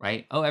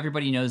 right? Oh,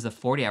 everybody knows the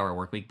 40-hour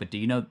work week, but do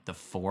you know the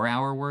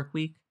 4-hour work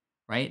week,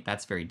 right?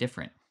 That's very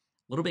different.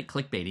 A little bit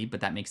clickbaity, but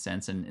that makes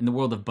sense. And in the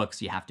world of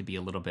books, you have to be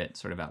a little bit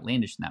sort of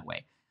outlandish in that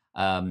way.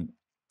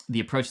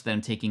 The approach that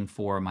I'm taking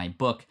for my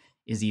book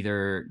is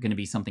either going to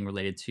be something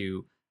related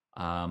to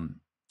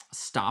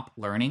stop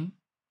learning,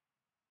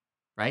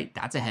 right?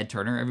 That's a head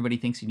turner. Everybody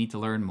thinks you need to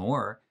learn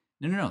more.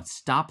 No.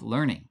 Stop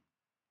learning.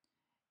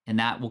 And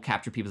that will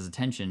capture people's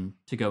attention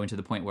to go into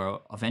the point where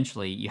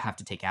eventually you have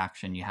to take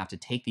action. You have to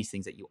take these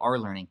things that you are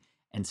learning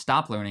and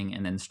stop learning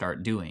and then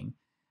start doing.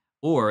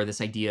 Or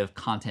this idea of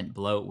content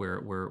bloat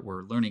where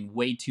we're learning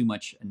way too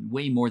much and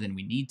way more than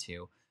we need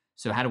to.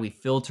 So how do we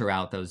filter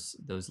out those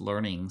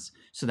learnings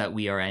so that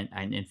we are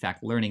in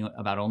fact learning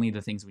about only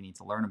the things we need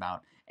to learn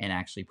about and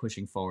actually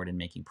pushing forward and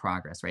making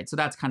progress, right? So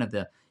that's kind of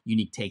the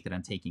unique take that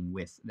I'm taking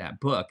with that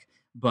book.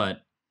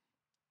 But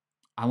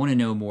I want to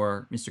know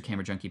more, Mr.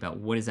 Camera Junkie, about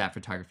what is that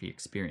photography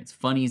experience?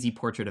 Fun, easy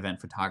portrait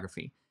event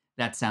photography.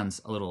 That sounds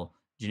a little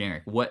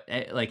generic. What,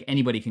 like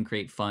anybody can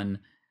create fun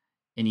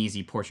and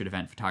easy portrait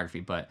event photography,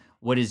 but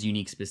what is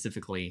unique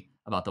specifically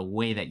about the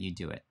way that you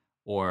do it?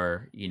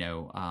 Or,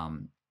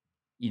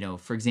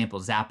 for example,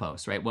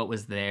 Zappos, right? What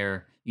was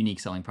their unique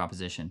selling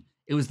proposition?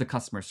 It was the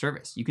customer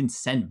service. You can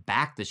send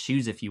back the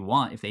shoes if you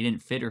want, if they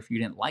didn't fit or if you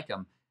didn't like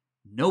them,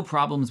 no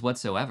problems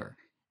whatsoever.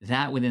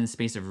 That within the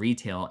space of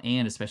retail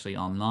and especially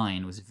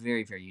online was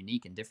very, very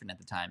unique and different at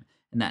the time.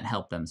 And that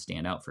helped them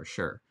stand out for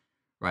sure,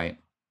 right?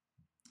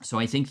 So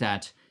I think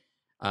that,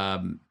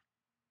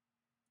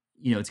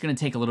 it's going to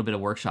take a little bit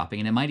of workshopping,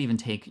 and it might even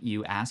take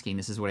you asking,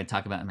 this is what I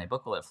talk about in my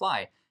book, Will It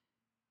Fly,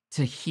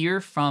 to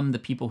hear from the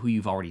people who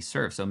you've already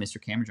served. So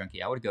Mr. Camera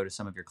Junkie, I would go to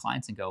some of your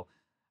clients and go,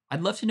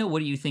 I'd love to know, what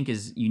do you think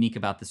is unique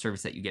about the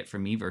service that you get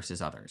from me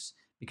versus others?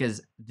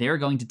 Because they're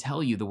going to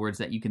tell you the words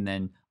that you can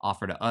then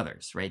offer to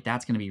others, right?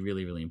 That's going to be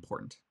really, really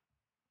important.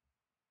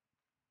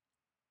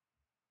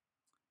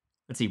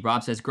 Let's see.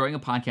 Rob says, growing a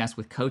podcast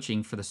with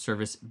coaching for the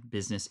service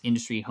business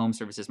industry, home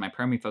services. My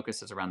primary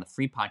focus is around the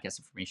free podcast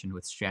information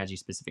with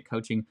strategy-specific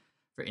coaching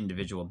for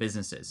individual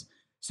businesses.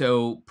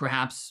 So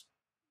perhaps,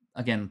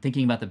 again,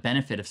 thinking about the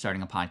benefit of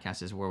starting a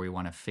podcast is where we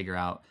want to figure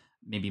out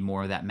maybe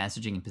more of that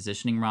messaging and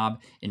positioning,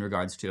 Rob, in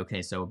regards to,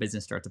 okay, so a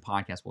business starts a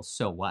podcast. Well,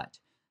 so what?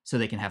 So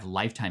they can have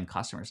lifetime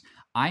customers.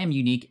 I am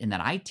unique in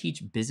that I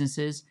teach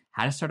businesses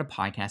how to start a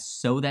podcast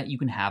so that you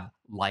can have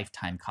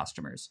lifetime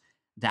customers.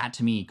 That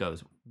to me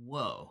goes,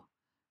 whoa,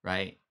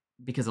 right?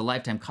 Because a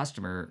lifetime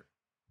customer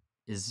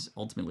is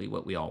ultimately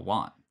what we all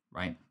want,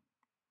 right?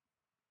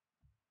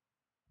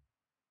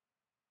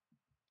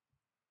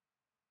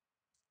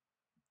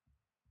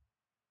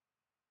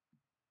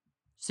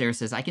 Sarah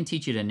says, I can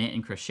teach you to knit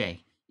and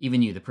crochet.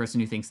 Even you, the person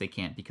who thinks they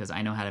can't, because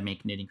I know how to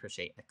make knitting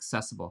crochet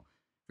accessible.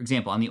 For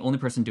example, I'm the only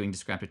person doing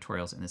described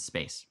tutorials in this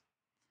space.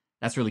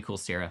 That's really cool,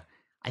 Sarah.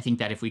 I think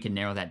that if we can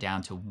narrow that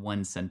down to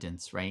one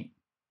sentence, right?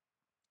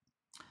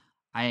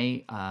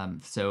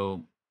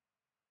 So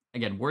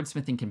again,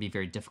 wordsmithing can be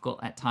very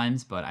difficult at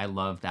times, but I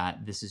love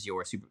that this is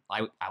your super.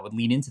 I would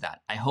lean into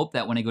that. I hope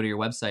that when I go to your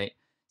website,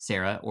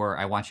 Sarah, or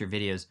I watch your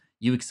videos,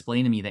 you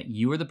explain to me that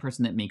you are the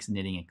person that makes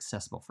knitting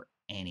accessible for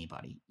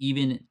anybody,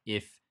 even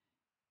if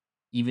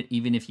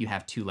you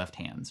have two left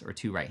hands or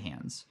two right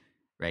hands,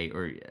 right?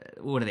 Or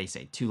what do they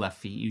say? Two left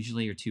feet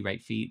usually, or two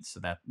right feet. So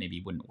that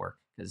maybe wouldn't work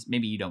because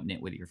maybe you don't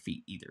knit with your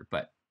feet either.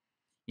 But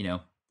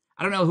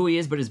I don't know who he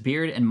is, but his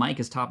beard and mic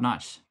is top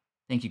notch.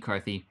 Thank you,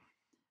 Carthy.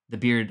 The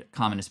beard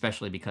comment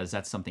especially because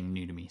that's something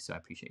new to me, so I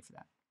appreciate for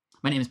that.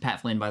 My name is Pat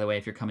Flynn, by the way,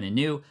 if you're coming in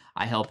new.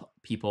 I help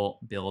people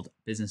build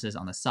businesses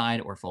on the side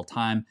or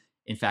full-time.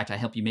 In fact, I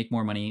help you make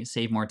more money,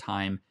 save more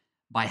time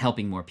by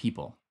helping more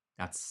people.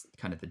 That's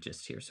kind of the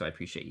gist here, so I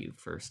appreciate you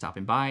for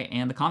stopping by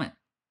and the comment.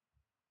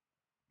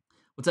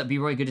 What's up,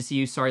 B-Roy? Good to see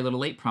you. Sorry, a little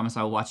late. Promise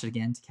I will watch it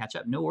again to catch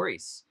up. No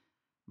worries,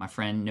 my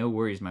friend. No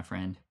worries, my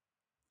friend.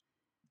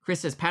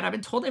 Chris says, Pat, I've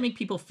been told I make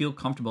people feel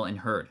comfortable and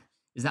heard.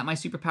 Is that my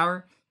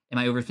superpower? Am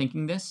I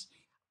overthinking this?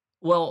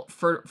 Well,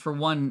 for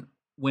one,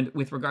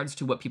 with regards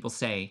to what people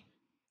say,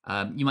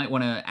 you might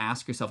want to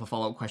ask yourself a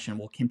follow-up question.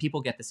 Well, can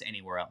people get this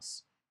anywhere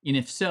else? And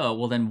if so,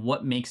 well, then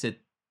what makes it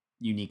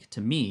unique to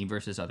me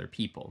versus other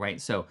people,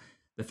 right? So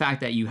the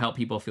fact that you help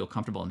people feel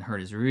comfortable and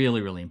heard is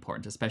really, really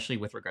important, especially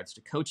with regards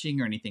to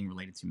coaching or anything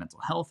related to mental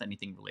health,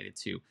 anything related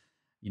to,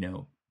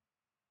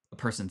 a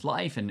person's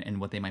life and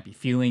what they might be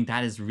feeling.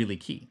 That is really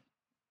key.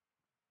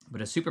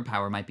 But a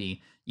superpower might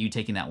be you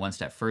taking that one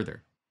step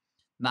further.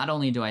 Not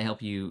only do I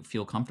help you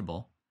feel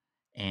comfortable,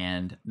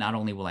 and not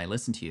only will I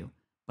listen to you,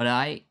 but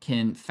I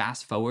can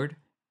fast forward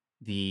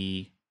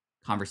the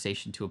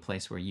conversation to a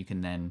place where you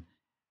can then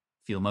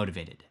feel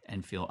motivated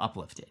and feel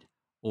uplifted.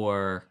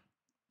 Or,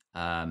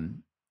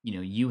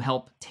 you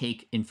help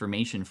take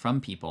information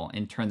from people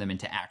and turn them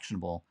into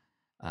actionable,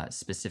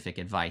 specific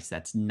advice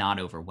that's not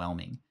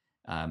overwhelming.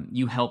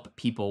 You help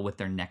people with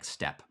their next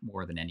step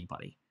more than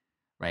anybody,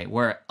 right?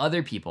 Where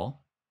other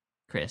people,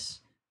 Chris,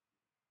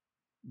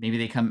 maybe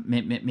they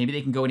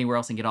can go anywhere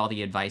else and get all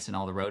the advice and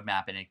all the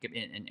roadmap. And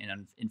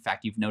in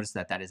fact, you've noticed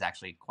that is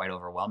actually quite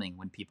overwhelming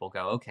when people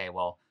go, okay,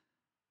 well,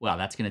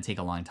 that's going to take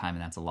a long time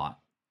and that's a lot.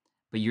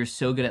 But you're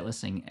so good at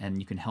listening, and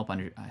you can help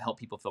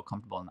people feel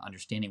comfortable in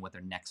understanding what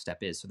their next step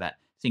is, so that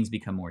things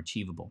become more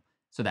achievable,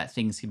 so that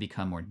things can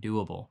become more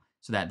doable,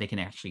 so that they can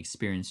actually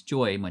experience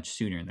joy much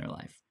sooner in their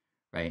life,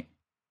 right?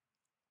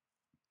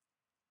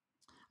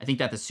 I think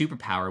that the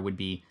superpower would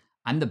be,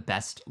 I'm the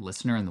best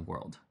listener in the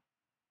world.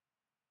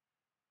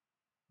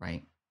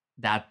 Right?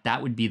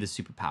 That would be the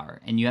superpower,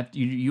 and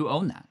you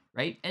own that,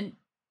 right? And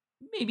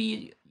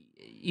maybe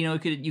you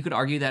could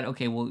argue that,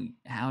 okay, well,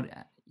 how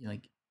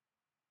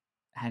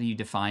do you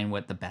define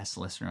what the best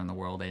listener in the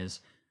world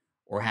is,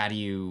 or how do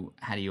you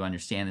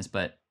understand this?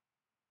 But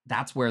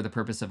that's where the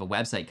purpose of a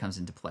website comes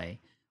into play,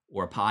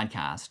 or a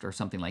podcast or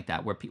something like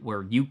that,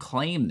 where you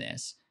claim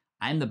this.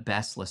 I'm the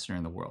best listener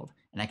in the world,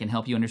 and I can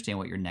help you understand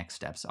what your next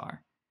steps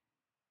are.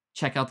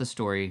 Check out the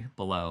story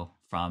below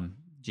from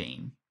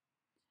Jane.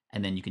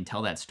 And then you can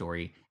tell that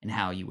story and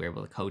how you were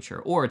able to coach her.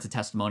 Or it's a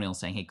testimonial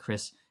saying, hey,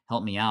 Chris,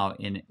 help me out.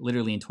 And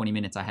literally in 20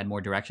 minutes, I had more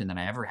direction than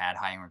I ever had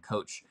hiring a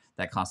coach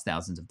that cost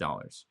thousands of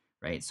dollars,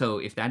 right? So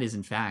if that is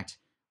in fact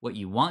what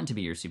you want to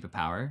be your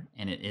superpower,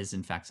 and it is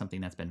in fact something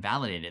that's been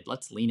validated,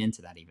 let's lean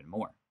into that even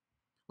more.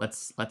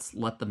 Let's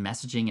let the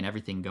messaging and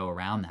everything go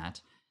around that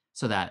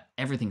so that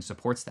everything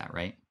supports that,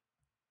 right?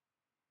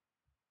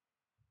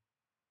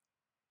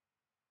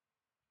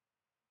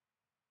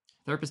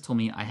 Therapist told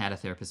me I had a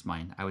therapist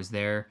mind. I was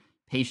their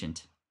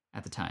patient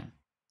at the time.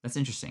 That's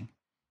interesting.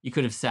 You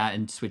could have sat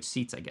and switched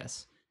seats, I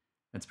guess.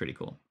 That's pretty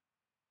cool.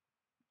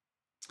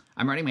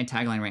 I'm writing my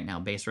tagline right now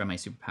based around my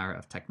superpower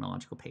of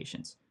technological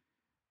patience.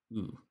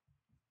 Ooh.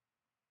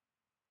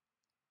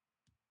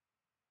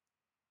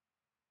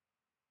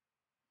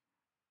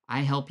 I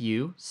help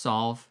you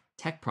solve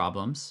tech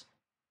problems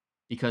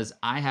because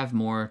I have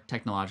more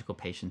technological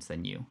patience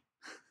than you.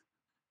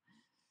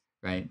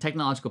 Right?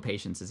 Technological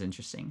patience is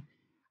interesting.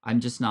 I'm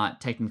just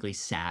not technically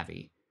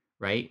savvy,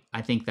 right?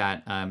 I think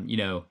that,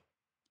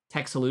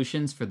 tech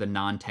solutions for the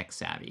non-tech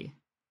savvy.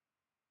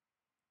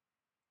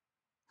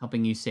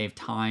 Helping you save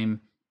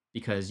time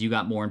because you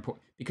got more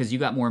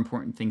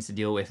important things to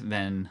deal with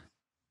than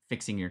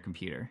fixing your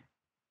computer.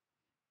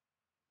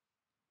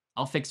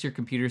 I'll fix your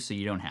computer so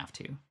you don't have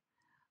to.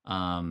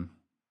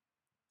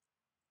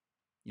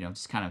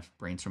 Just kind of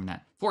brainstorming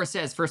that. Forrest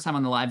says, first time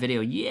on the live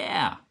video.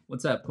 Yeah.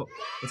 What's up?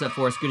 What's up,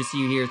 Forrest? Good to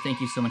see you here. Thank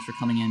you so much for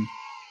coming in.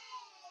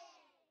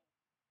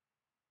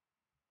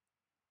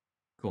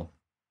 Cool.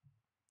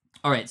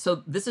 All right,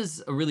 so this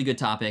is a really good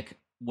topic.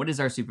 What is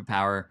our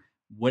superpower?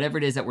 Whatever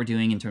it is that we're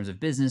doing in terms of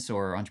business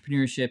or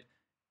entrepreneurship,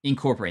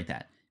 incorporate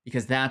that,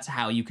 because that's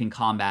how you can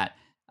combat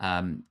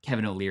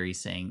Kevin O'Leary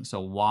saying, so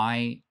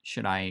why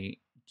should I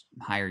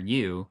hire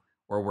you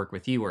or work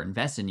with you or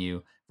invest in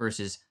you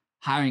versus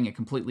hiring a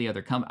completely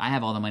other company. I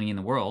have all the money in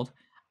the world.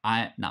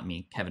 Not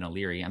me, Kevin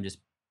O'Leary. I'm just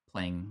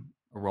playing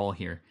a role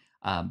here.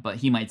 But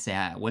he might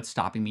say, what's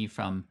stopping me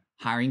from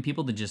hiring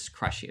people to just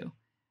crush you?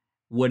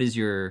 What is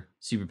your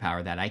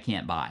superpower that I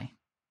can't buy?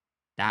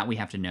 That we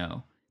have to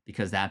know,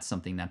 because that's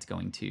something that's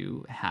going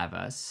to have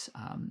us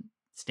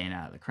stand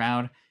out of the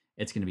crowd.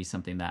 It's going to be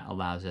something that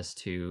allows us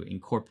to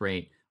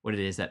incorporate what it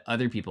is that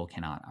other people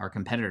cannot, our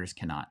competitors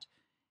cannot,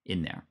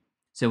 in there.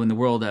 So in the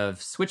world of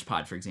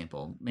SwitchPod, for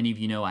example, many of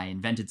you know I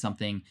invented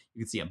something.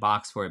 You can see a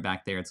box for it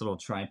back there. It's a little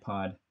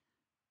tripod.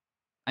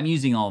 I'm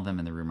using all of them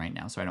in the room right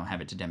now, so I don't have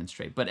it to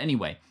demonstrate. But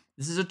anyway,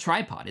 this is a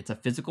tripod. It's a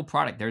physical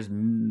product. There's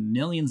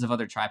millions of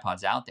other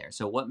tripods out there.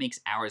 So what makes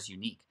ours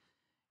unique?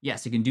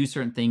 Yes, it can do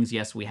certain things.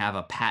 Yes, we have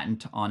a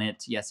patent on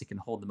it. Yes, it can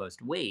hold the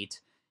most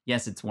weight.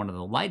 Yes, it's one of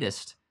the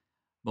lightest.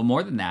 But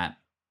more than that,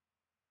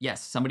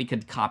 yes, somebody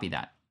could copy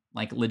that.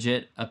 Like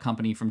legit, a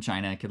company from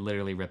China could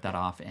literally rip that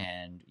off.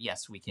 And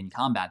yes, we can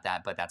combat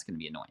that, but that's going to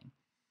be annoying.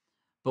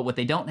 But what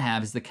they don't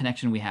have is the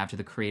connection we have to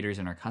the creators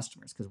and our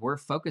customers, because we're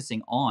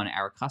focusing on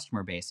our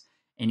customer base.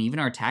 And even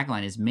our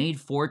tagline is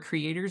made for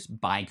creators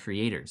by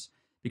creators.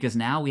 Because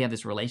now we have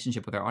this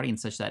relationship with our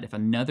audience such that if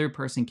another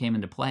person came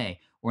into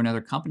play or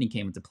another company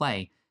came into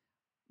play,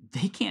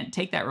 they can't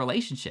take that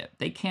relationship.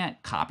 They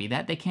can't copy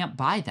that. They can't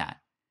buy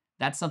that.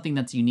 That's something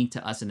that's unique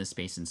to us in this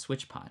space in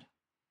SwitchPod.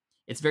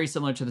 It's very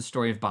similar to the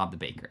story of Bob the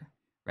Baker,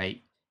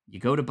 right? You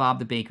go to Bob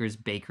the Baker's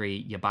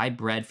bakery, you buy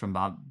bread from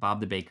Bob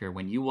the Baker.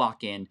 When you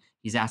walk in,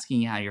 he's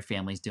asking you how your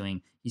family's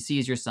doing. He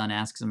sees your son,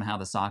 asks him how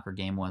the soccer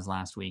game was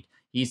last week.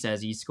 He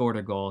says he scored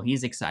a goal.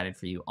 He's excited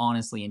for you,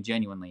 honestly and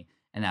genuinely,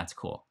 and that's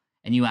cool.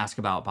 And you ask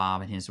about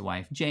Bob and his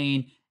wife,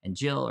 Jane, and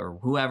Jill, or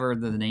whoever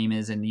the name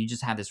is, and you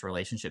just have this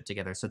relationship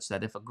together such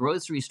that if a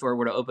grocery store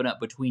were to open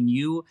up between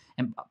you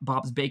and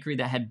Bob's bakery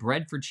that had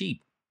bread for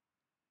cheap,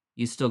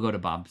 you still go to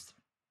Bob's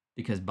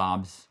because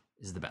Bob's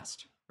is the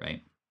best,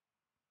 right?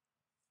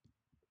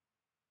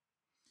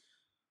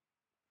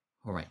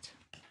 All right.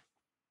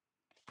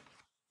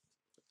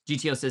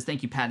 GTO says,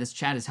 thank you, Pat. This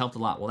chat has helped a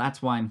lot. Well,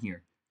 that's why I'm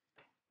here.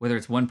 Whether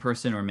it's one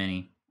person or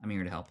many, I'm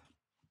here to help.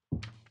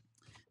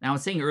 Now, I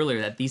was saying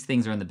earlier that these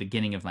things are in the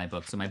beginning of my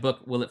book. So my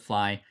book, Will It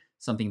Fly,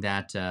 something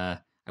that I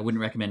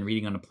wouldn't recommend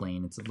reading on a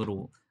plane. It's a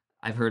little,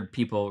 I've heard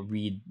people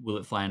read Will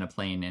It Fly on a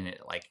plane, and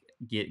it like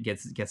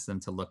gets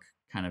them to look,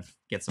 kind of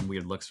get some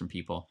weird looks from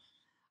people.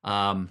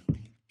 But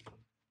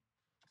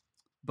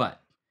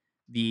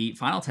the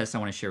final test I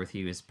want to share with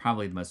you is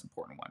probably the most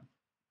important one.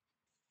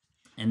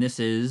 And this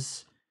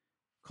is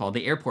called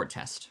the airport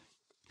test.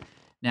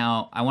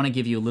 Now, I want to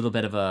give you a little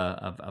bit of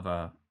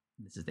a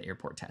this is the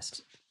airport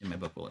test in my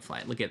book, Will It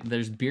Fly? Look at,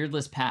 there's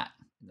beardless Pat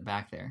in the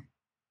back there.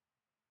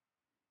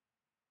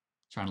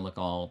 Trying to look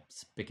all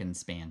spick and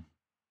span.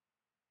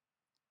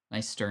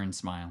 Nice stern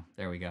smile.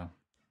 There we go.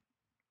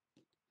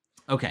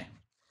 Okay.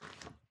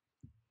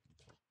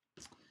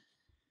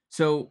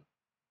 So,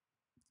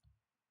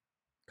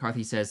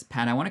 Carthy says,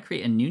 Pat, I want to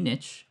create a new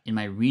niche in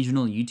my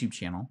regional YouTube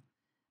channel,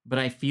 but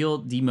I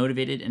feel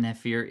demotivated and I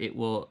fear it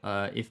will,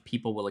 if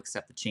people will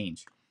accept the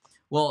change.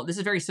 Well, this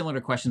is very similar to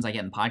questions I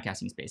get in the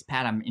podcasting space.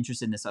 Pat, I'm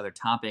interested in this other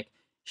topic.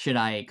 Should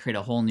I create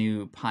a whole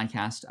new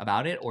podcast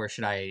about it, or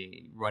should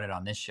I run it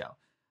on this show?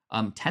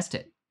 Test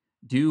it.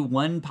 Do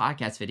one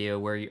podcast video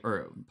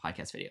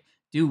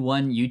do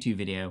one YouTube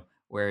video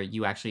where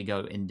you actually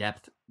go in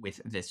depth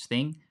with this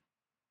thing,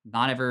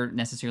 not ever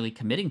necessarily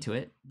committing to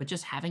it, but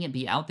just having it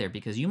be out there,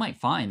 because you might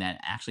find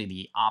that actually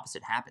the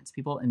opposite happens.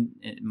 People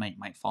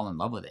might fall in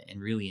love with it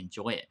and really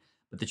enjoy it.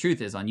 But the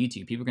truth is, on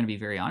YouTube, people are going to be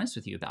very honest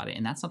with you about it.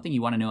 And that's something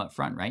you want to know up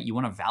front, right? You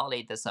want to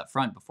validate this up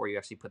front before you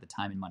actually put the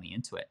time and money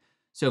into it.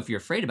 So if you're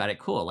afraid about it,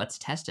 cool, let's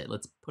test it.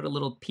 Let's put a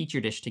little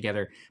Petri dish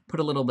together, put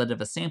a little bit of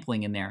a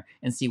sampling in there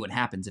and see what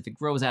happens. If it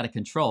grows out of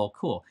control,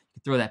 cool. You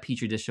can throw that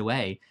Petri dish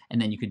away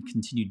and then you can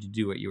continue to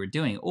do what you were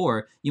doing.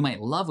 Or you might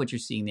love what you're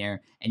seeing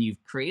there and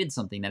you've created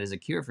something that is a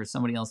cure for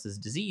somebody else's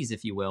disease,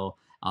 if you will,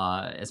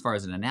 as far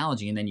as an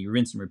analogy, and then you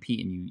rinse and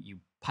repeat and you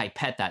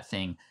pipette that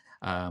thing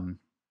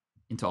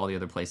into all the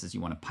other places you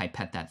want to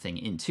pipette that thing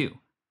into.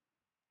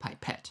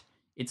 Pipette.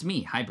 It's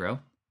me. Hi, bro.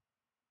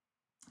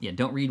 Yeah,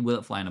 don't read Will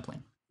It Fly on a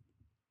Plane.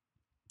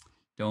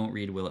 Don't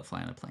read Will It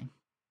Fly on a Plane.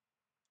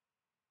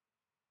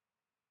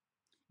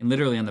 And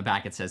literally on the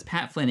back it says,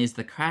 Pat Flynn is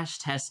the crash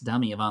test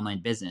dummy of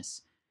online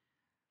business,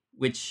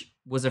 which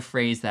was a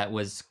phrase that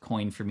was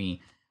coined for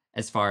me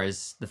as far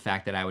as the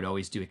fact that I would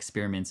always do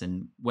experiments,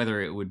 and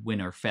whether it would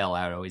win or fail,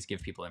 I would always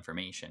give people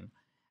information.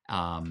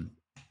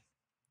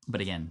 But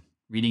again,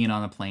 reading it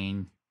on a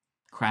plane,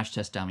 crash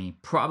test dummy,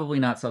 probably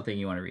not something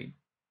you want to read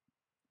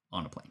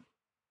on a plane.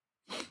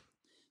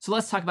 So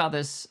let's talk about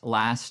this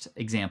last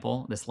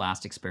example, this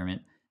last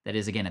experiment that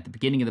is, again, at the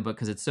beginning of the book,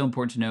 because it's so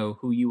important to know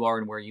who you are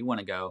and where you want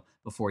to go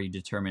before you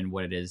determine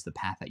what it is, the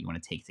path that you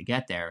want to take to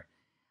get there.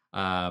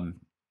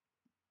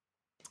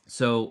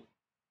 So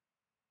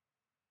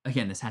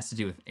again, this has to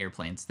do with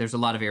airplanes. There's a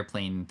lot of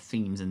airplane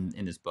themes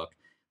in this book.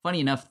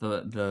 Funny enough,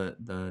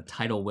 the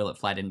title Will It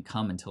Fly didn't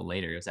come until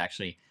later. It was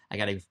actually, I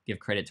got to give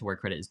credit to where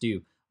credit is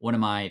due. one of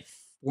my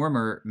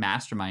former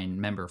mastermind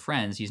member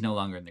friends, he's no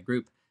longer in the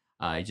group.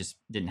 I just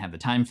didn't have the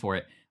time for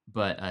it.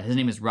 But his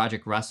name is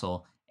Roderick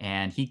Russell,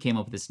 and he came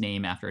up with this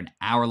name after an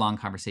hour-long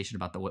conversation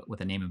about what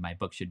the name of my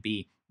book should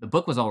be. The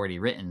book was already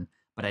written,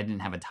 but I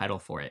didn't have a title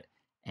for it.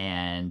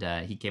 And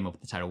he came up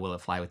with the title, Will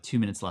It Fly, with 2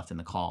 minutes left in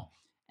the call.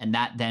 And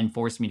that then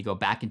forced me to go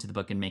back into the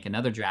book and make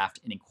another draft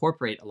and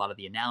incorporate a lot of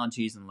the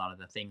analogies and a lot of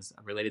the things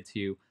related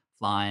to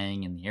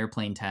flying and the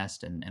airplane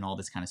test and all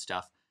this kind of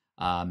stuff.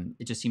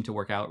 It just seemed to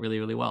work out really,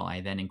 really well.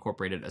 I then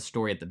incorporated a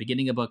story at the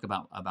beginning of the book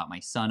about my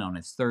son on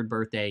his 3rd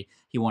birthday.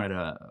 He wanted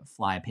to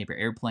fly a paper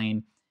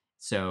airplane.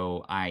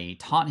 So I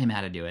taught him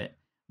how to do it.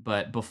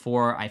 But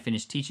before I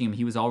finished teaching him,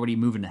 he was already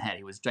moving ahead.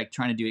 He was like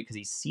trying to do it because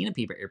he's seen a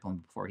paper airplane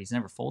before. He's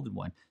never folded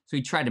one. So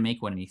he tried to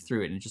make one and he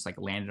threw it and it just like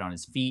landed on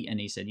his feet. And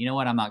he said, you know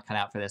what? I'm not cut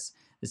out for this.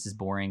 This is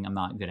boring. I'm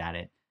not good at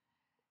it.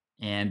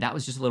 And that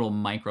was just a little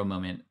micro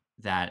moment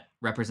that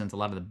represents a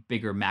lot of the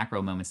bigger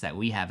macro moments that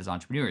we have as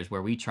entrepreneurs,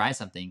 where we try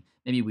something,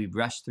 maybe we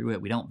rush through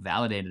it, we don't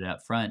validate it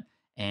up front,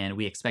 and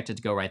we expect it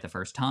to go right the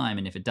first time.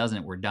 And if it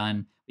doesn't, we're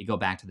done. We go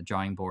back to the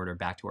drawing board or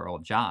back to our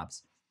old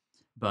jobs.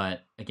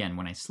 But again,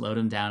 when I slowed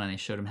him down and I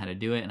showed him how to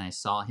do it and I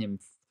saw him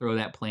throw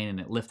that plane and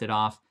it lifted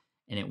off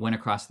and it went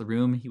across the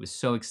room, he was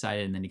so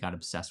excited. And then he got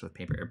obsessed with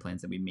paper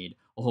airplanes, and we made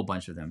a whole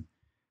bunch of them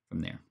from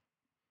there.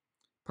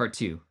 Part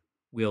 2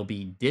 will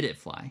be, did it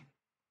fly?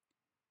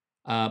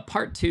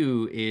 Part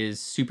 2 is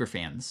super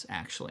fans,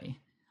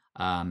 actually.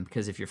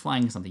 Because if you're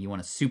flying something, you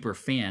want a super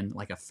fan,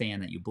 like a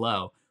fan that you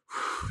blow,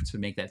 to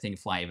make that thing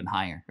fly even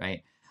higher,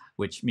 right?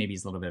 Which maybe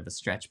is a little bit of a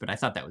stretch, but I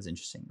thought that was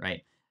interesting,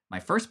 right? My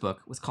first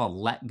book was called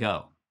Let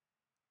Go.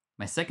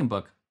 My second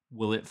book,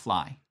 Will It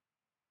Fly?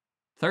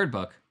 Third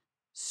book,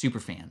 Super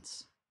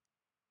Fans.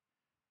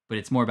 But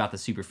it's more about the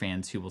super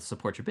fans who will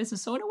support your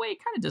business. So in a way,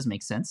 it kind of does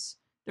make sense.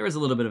 There was a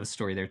little bit of a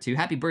story there too.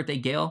 Happy birthday,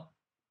 Gail.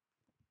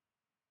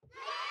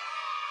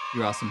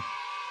 You're awesome.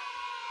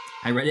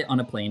 I read it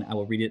on a plane. I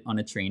will read it on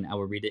a train. I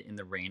will read it in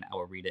the rain. I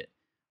will read it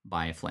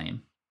by a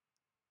flame.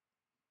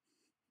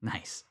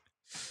 Nice.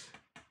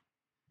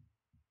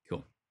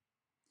 Cool.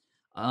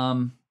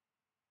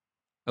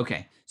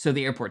 Okay, so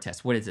the airport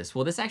test. What is this?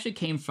 Well, this actually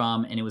came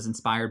from, and it was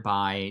inspired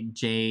by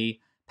Jay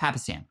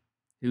Papasan,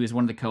 who is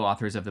one of the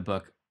co-authors of the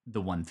book,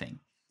 The One Thing.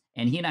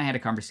 And he and I had a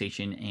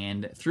conversation,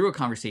 and through a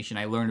conversation,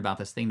 I learned about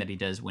this thing that he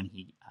does when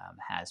he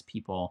has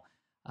people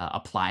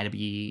apply to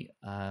be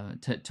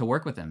to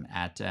work with him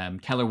at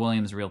Keller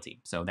Williams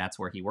Realty. So that's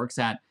where he works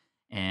at.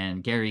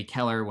 And Gary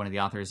Keller, one of the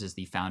authors, is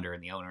the founder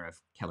and the owner of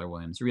Keller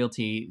Williams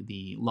Realty,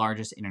 the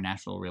largest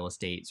international real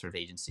estate sort of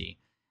agency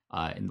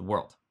in the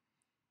world.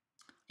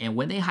 And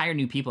when they hire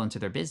new people into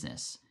their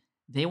business,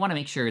 they want to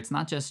make sure it's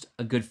not just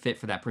a good fit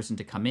for that person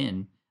to come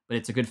in, but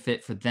it's a good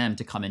fit for them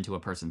to come into a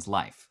person's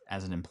life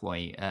as an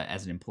employee,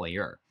 as an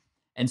employer.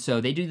 And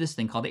so they do this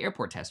thing called the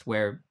airport test,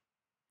 where,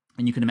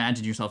 and you can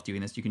imagine yourself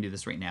doing this. You can do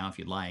this right now if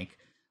you'd like,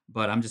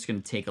 but I'm just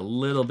going to take a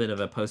little bit of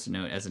a Post-it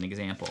note as an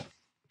example.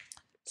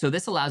 So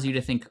this allows you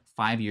to think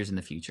 5 years in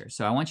the future.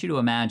 So I want you to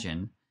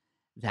imagine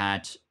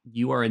that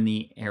you are in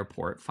the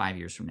airport 5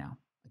 years from now.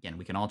 Again,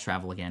 we can all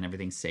travel again.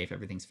 Everything's safe.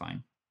 Everything's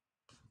fine.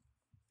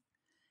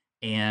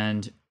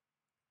 And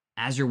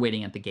as you're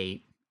waiting at the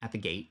gate,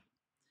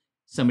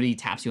 somebody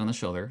taps you on the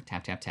shoulder,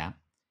 tap, tap, tap.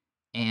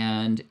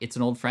 And it's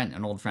an old friend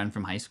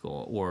from high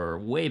school or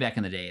way back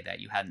in the day that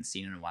you hadn't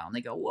seen in a while. And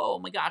they go, whoa,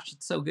 my gosh,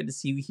 it's so good to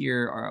see you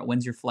here. Or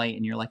when's your flight?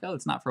 And you're like, oh,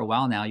 it's not for a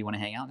while now. You want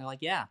to hang out? And they're like,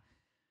 yeah.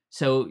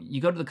 So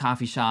you go to the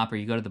coffee shop or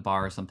you go to the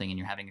bar or something and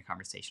you're having a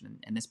conversation.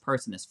 And this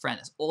person, this friend,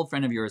 this old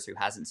friend of yours who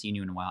hasn't seen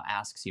you in a while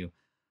asks you,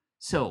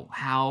 so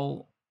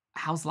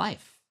how's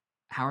life?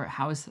 How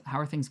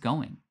are things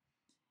going?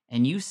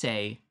 And you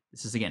say,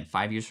 this is again,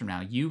 5 years from now,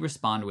 you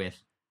respond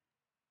with,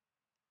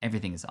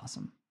 everything is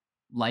awesome.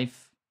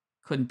 Life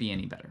couldn't be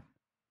any better.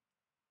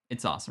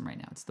 It's awesome right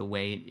now. It's the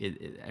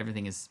way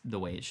everything is the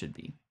way it should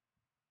be.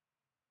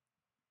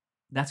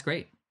 That's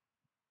great.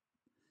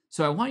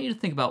 So I want you to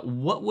think about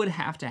what would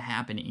have to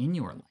happen in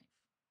your life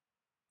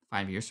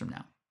 5 years from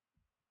now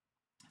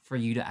for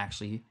you to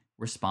actually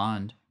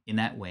respond in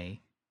that way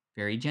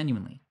very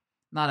genuinely.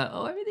 Not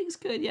oh, everything's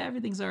good. Yeah,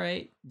 everything's all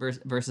right.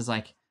 Versus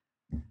like,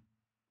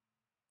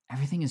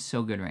 everything is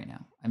so good right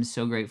now. I'm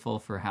so grateful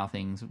for how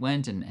things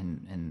went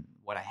and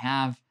what I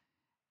have.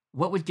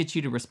 What would get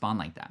you to respond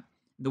like that?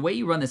 The way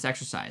you run this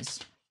exercise,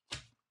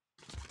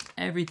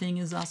 everything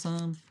is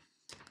awesome.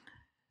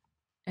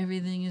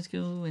 Everything is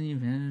cool when you...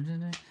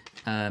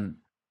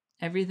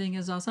 everything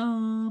is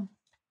awesome.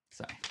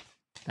 Sorry,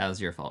 that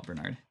was your fault,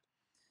 Bernard.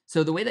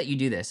 So the way that you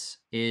do this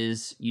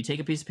is you take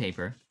a piece of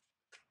paper,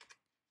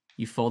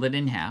 you fold it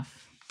in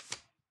half,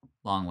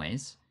 long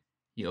ways,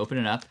 you open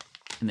it up,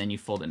 and then you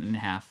fold it in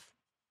half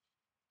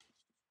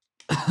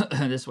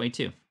this way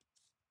too.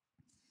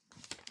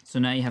 So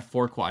now you have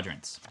 4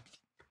 quadrants.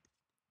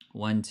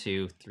 1,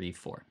 2, 3,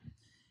 4.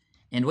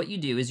 And what you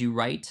do is you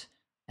write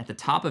at the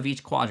top of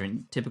each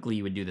quadrant, typically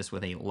you would do this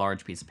with a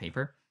large piece of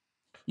paper,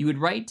 you would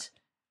write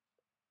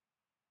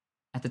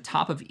at the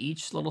top of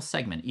each little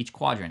segment, each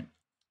quadrant,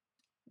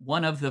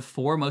 one of the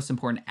 4 most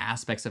important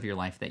aspects of your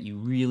life that you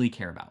really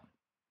care about.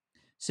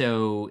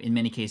 So in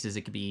many cases,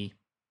 it could be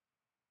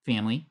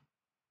family,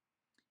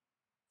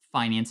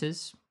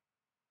 finances,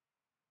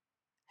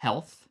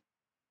 health.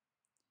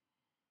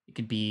 It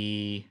could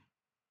be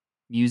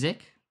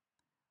music,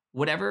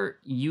 whatever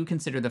you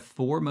consider the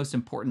 4 most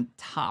important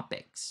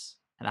topics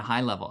at a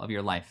high level of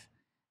your life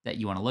that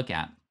you want to look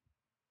at.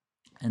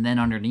 And then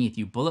underneath,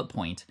 you bullet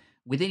point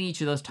within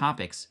each of those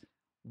topics,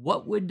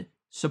 what would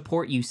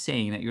support you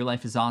saying that your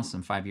life is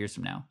awesome 5 years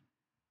from now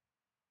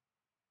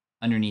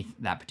underneath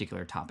that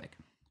particular topic.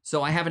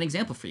 So I have an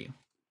example for you.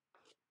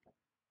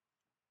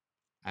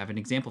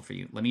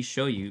 Let me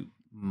show you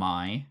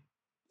my.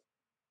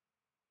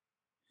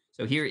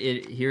 So here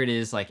it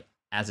is, like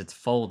as it's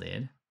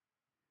folded,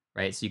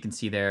 right? So you can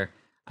see there,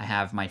 I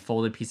have my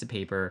folded piece of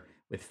paper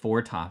with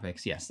 4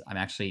 topics. Yes, I'm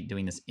actually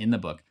doing this in the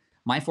book.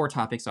 My 4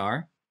 topics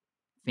are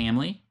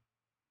family,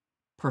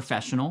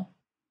 professional,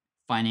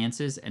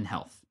 finances, and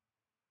health.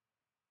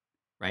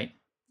 Right?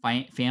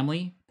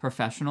 Family,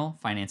 professional,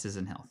 finances,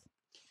 and health.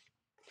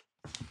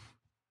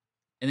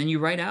 And then you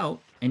write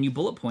out and you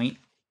bullet point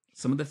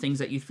some of the things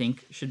that you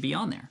think should be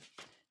on there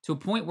to a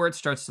point where it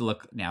starts to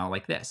look now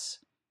like this.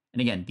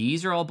 And again,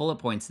 these are all bullet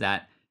points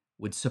that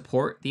would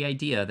support the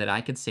idea that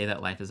I could say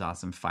that life is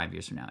awesome 5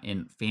 years from now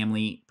in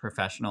family,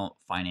 professional,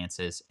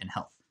 finances, and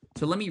health.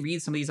 So let me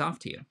read some of these off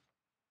to you.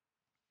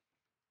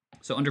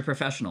 So under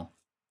professional.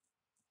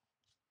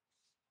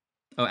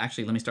 Oh,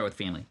 actually, let me start with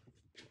family.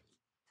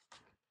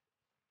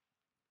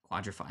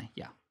 Quadrify,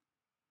 yeah.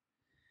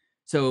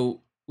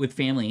 So with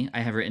family, I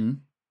have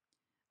written,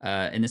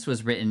 and this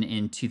was written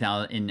in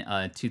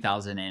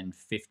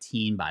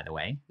 2015, by the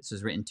way. This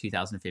was written in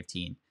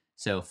 2015.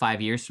 So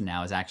 5 years from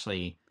now is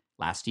actually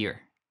last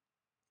year.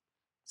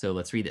 So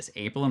let's read this.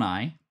 April and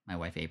I, my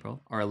wife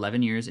April, are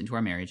 11 years into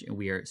our marriage, and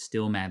we are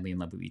still madly in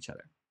love with each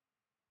other.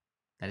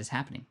 That is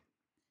happening.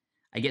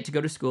 I get to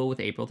go to school with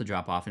April to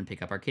drop off and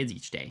pick up our kids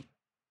each day.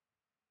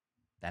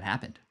 That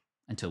happened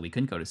until we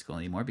couldn't go to school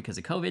anymore because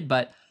of COVID.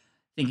 But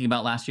thinking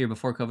about last year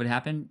before COVID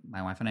happened,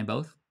 my wife and I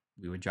both,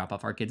 we would drop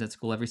off our kids at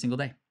school every single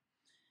day.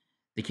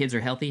 The kids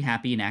are healthy,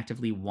 happy, and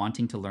actively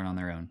wanting to learn on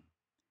their own.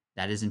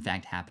 That is in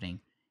fact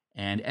happening.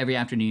 And every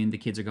afternoon, the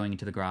kids are going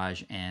into the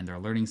garage and they're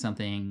learning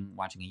something,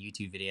 watching a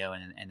YouTube video,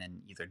 and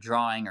then either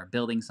drawing or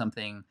building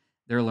something.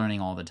 They're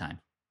learning all the time.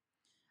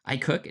 I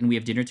cook and we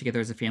have dinner together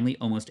as a family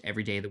almost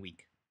every day of the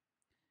week.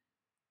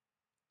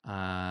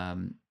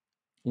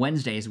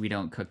 Wednesdays, we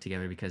don't cook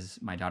together because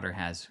my daughter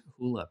has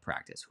hula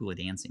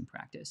dancing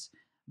practice.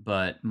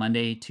 But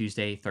Monday,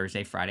 Tuesday,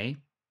 Thursday, Friday,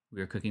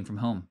 we are cooking from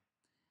home.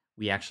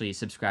 We actually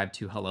subscribe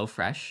to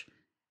HelloFresh,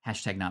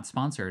 #not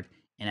sponsored.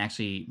 And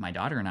actually, my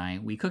daughter and I,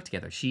 we cook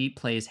together. She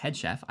plays head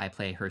chef. I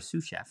play her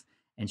sous chef.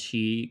 And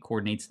she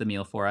coordinates the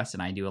meal for us.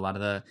 And I do a lot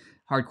of the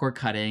hardcore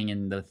cutting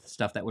and the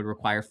stuff that would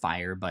require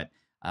fire. But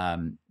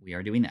we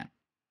are doing that.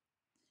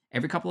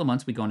 Every couple of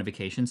months, we go on a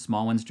vacation,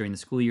 small ones during the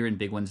school year and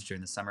big ones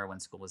during the summer when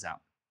school was out.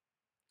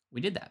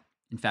 We did that.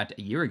 In fact,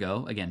 a year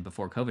ago, again,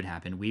 before COVID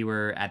happened, we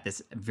were at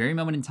this very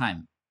moment in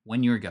time,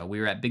 1 year ago, we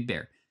were at Big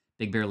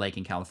Bear Lake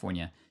in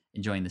California,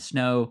 enjoying the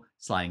snow,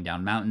 sliding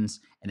down mountains.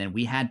 And then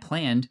we had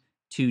planned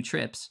 2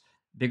 trips,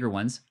 bigger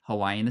ones,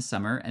 Hawaii in the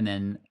summer, and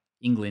then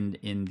England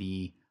in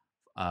the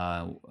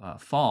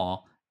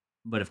fall.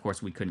 But of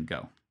course, we couldn't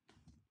go.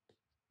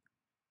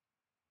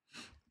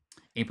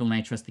 April and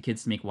I trust the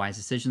kids to make wise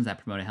decisions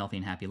that promote a healthy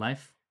and happy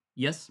life.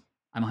 Yes,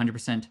 I'm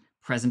 100%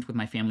 present with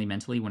my family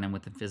mentally when I'm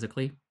with them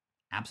physically.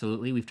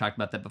 Absolutely. We've talked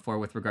about that before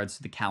with regards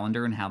to the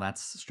calendar and how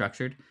that's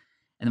structured.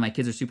 And then my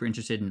kids are super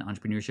interested in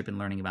entrepreneurship and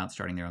learning about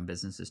starting their own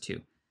businesses too.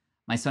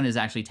 My son is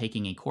actually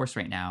taking a course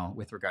right now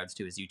with regards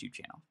to his YouTube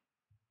channel.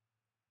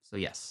 So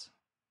yes,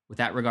 with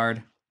that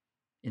regard,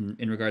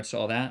 in regards to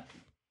all that,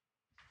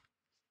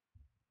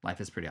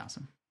 life is pretty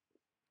awesome.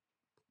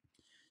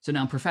 So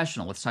now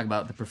professional, let's talk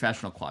about the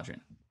professional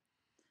quadrant.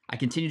 I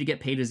continue to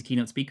get paid as a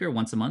keynote speaker.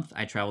 Once a month,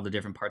 I travel to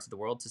different parts of the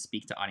world to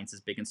speak to audiences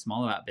big and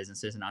small about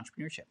businesses and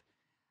entrepreneurship.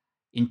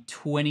 In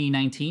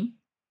 2019,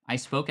 I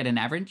spoke at an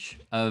average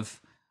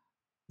of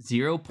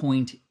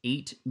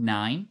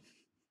 0.89.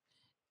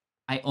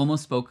 I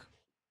almost spoke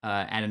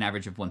at an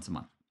average of once a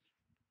month.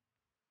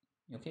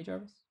 You okay,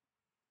 Jarvis?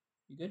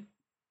 You good?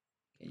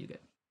 Okay, you good.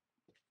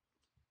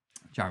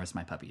 Jarvis,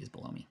 my puppy, is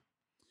below me.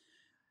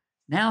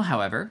 Now,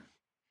 however,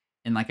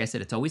 and like I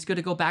said, it's always good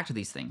to go back to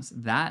these things.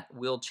 That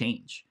will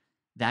change.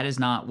 That is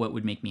not what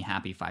would make me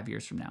happy 5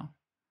 years from now.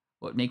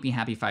 What would make me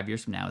happy 5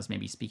 years from now is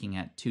maybe speaking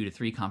at 2 to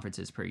 3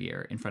 conferences per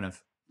year in front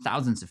of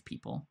thousands of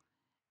people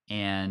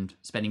and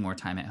spending more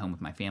time at home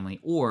with my family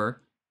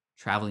or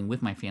traveling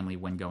with my family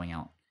when going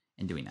out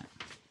and doing that.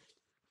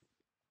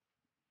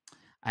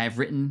 I have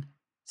written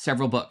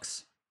several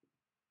books.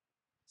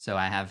 So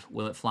I have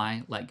Will It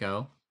Fly, Let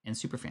Go, and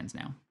Superfans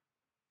now.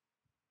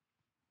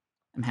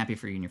 I'm happy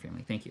for you and your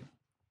family. Thank you.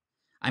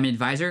 I'm an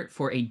advisor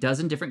for a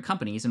dozen different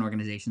companies and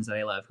organizations that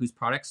I love whose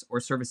products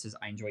or services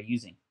I enjoy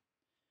using.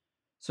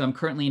 So I'm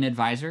currently an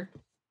advisor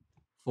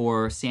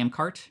for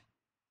Samcart,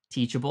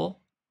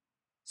 Teachable,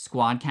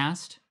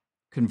 Squadcast,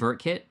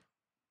 ConvertKit,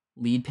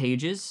 Lead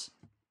Pages,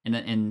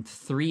 and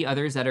 3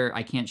 others that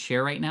I can't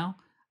share right now.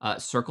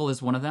 Circle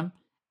is one of them.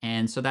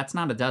 And so that's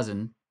not a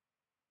dozen,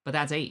 but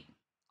that's 8.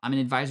 I'm an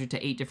advisor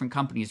to 8 different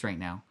companies right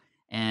now.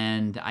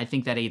 And I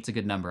think that 8's a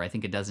good number. I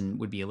think a dozen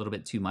would be a little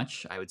bit too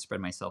much. I would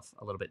spread myself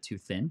a little bit too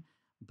thin,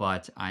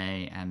 but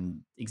I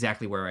am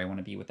exactly where I want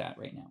to be with that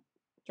right now.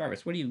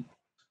 Jarvis, what do you...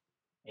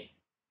 Hey.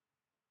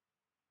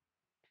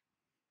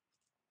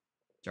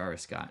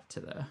 Jarvis got to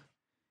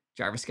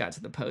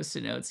the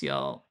Post-it notes,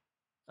 y'all.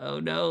 Oh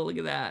no, look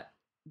at that.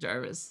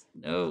 Jarvis,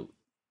 no.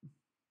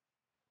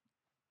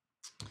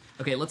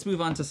 Okay, let's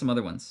move on to some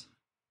other ones.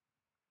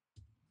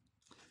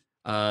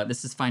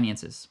 This is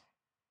finances.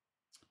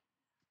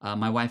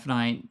 My wife and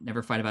I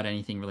never fight about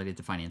anything related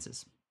to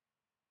finances.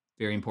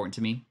 Very important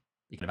to me.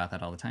 We think about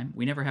that all the time.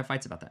 We never have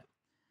fights about that.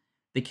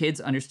 The kids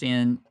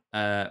understand,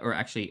 or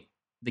actually,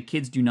 the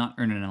kids do not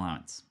earn an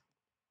allowance,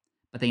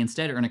 but they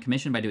instead earn a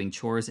commission by doing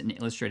chores and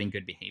illustrating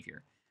good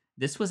behavior.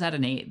 This was at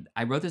an age,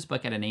 I wrote this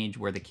book at an age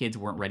where the kids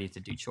weren't ready to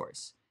do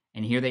chores.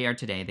 And here they are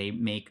today. They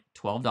make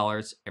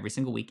 $12 every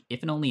single week,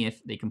 if and only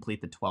if they complete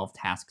the 12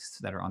 tasks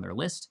that are on their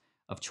list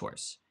of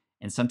chores.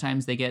 And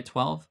sometimes they get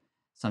 12,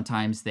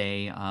 sometimes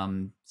they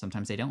don't.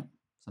 Sometimes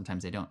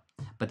they don't.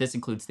 But this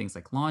includes things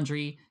like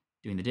laundry,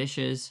 doing the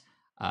dishes,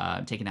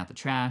 taking out the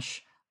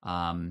trash,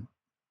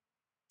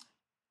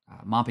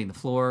 mopping the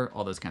floor,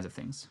 all those kinds of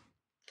things.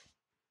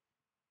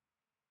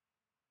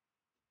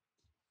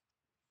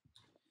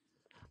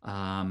 We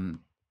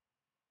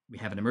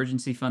have an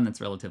emergency fund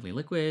that's relatively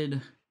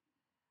liquid.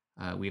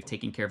 We have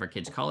taken care of our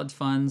kids' college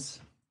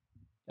funds.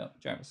 Oh,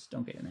 Jarvis,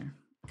 don't get in there.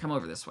 Come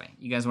over this way.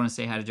 You guys want to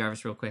say hi to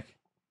Jarvis real quick?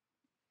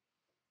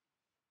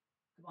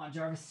 Come on,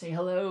 Jarvis, say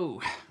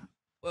hello.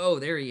 Whoa,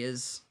 there he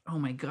is. Oh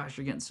my gosh,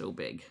 you're getting so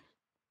big.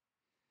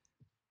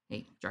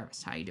 Hey,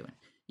 Jarvis, how you doing?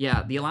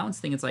 Yeah, the allowance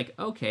thing, it's like,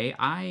 okay,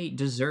 I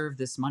deserve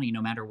this money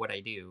no matter what I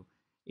do,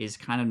 is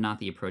kind of not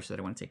the approach that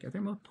I want to take. Are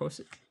there more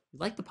Post-it? You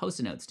like the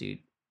Post-it notes, dude.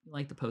 You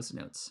like the Post-it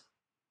notes.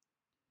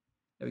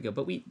 There we go.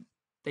 But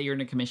they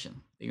earn a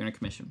commission.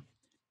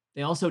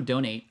 They also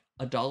donate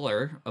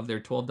 $1 of their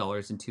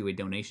 $12 into a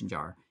donation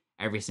jar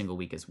every single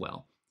week as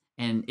well.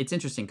 And it's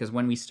interesting because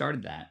when we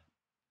started that,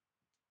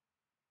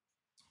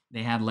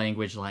 they had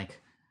language like,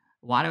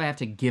 why do I have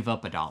to give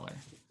up $1?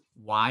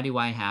 Why do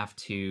I have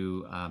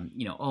to,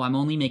 I'm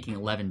only making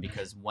 11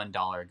 because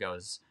 $1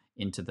 goes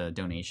into the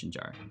donation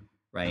jar,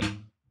 right?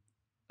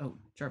 Oh,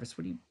 Jarvis,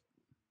 what do you...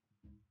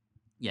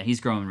 Yeah, he's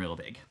growing real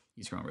big.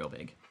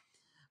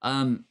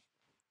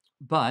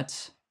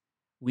 But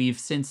we've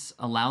since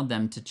allowed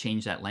them to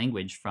change that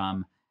language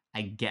from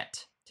I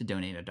get to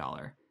donate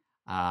 $1,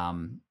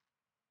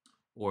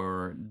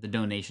 or the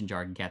donation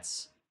jar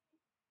gets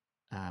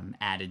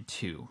added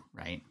to,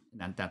 right?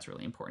 That's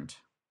really important.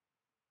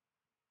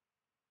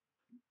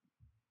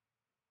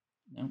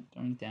 No,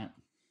 don't eat that.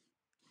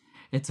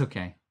 It's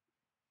okay.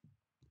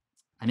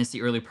 I missed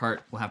the early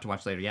part. We'll have to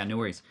watch later. Yeah, no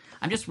worries.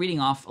 I'm just reading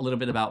off a little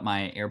bit about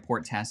my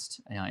airport test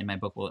in my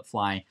book, Will It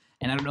Fly?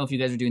 And I don't know if you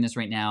guys are doing this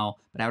right now,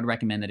 but I would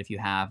recommend that if you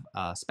have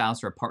a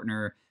spouse or a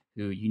partner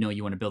who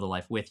you want to build a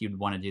life with, you'd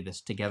want to do this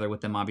together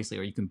with them, obviously,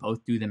 or you can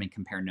both do them and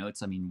compare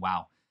notes. I mean,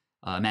 wow.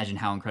 Imagine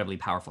how incredibly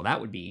powerful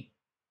that would be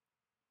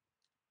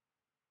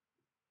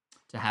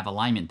to have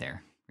alignment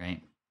there,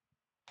 right?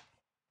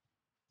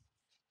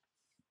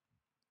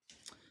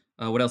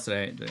 What else did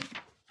I do?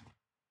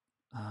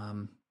 I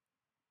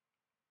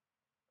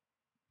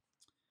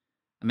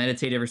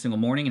meditate every single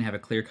morning and have a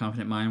clear,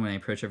 confident mind when I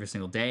approach every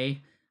single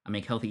day. I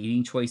make healthy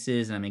eating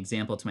choices, and I'm an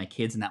example to my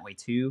kids in that way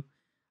too.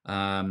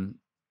 My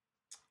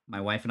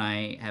wife and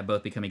I have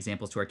both become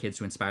examples to our kids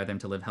to inspire them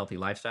to live healthy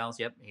lifestyles.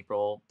 Yep,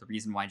 April, the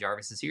reason why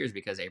Jarvis is here is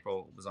because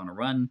April was on a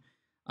run.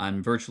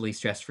 I'm virtually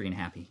stress-free and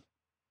happy.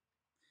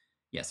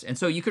 Yes, and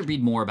so you could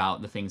read more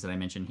about the things that I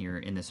mentioned here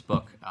in this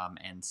book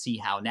and see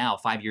how now,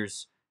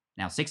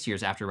 6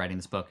 years after writing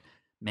this book,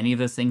 many of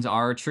those things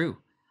are true.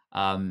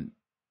 And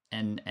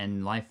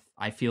life,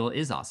 I feel,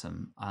 is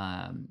awesome.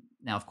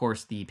 Now, of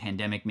course, the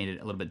pandemic made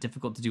it a little bit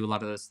difficult to do a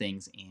lot of those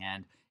things,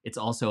 and it's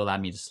also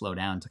allowed me to slow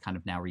down to kind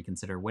of now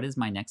reconsider what does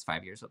my next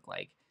 5 years look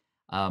like.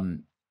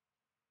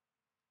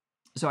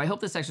 So I hope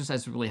this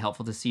exercise is really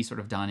helpful to see sort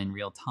of done in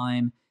real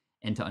time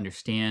and to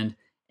understand.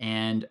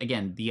 And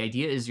again, the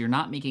idea is you're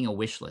not making a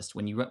wish list.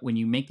 When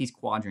you make these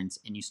quadrants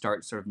and you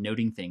start sort of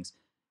noting things,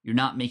 you're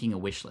not making a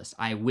wish list.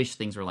 I wish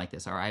things were like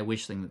this, or I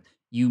wish things.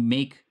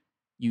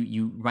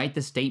 You write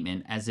the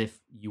statement as if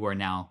you are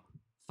now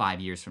 5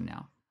 years from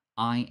now.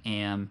 I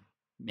am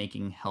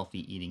making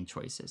healthy eating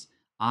choices.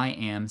 I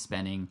am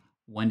spending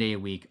 1 day a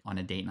week on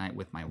a date night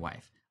with my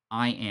wife.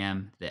 I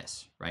am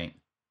this, right?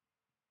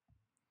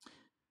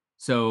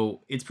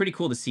 So it's pretty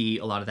cool to see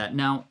a lot of that.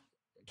 Now,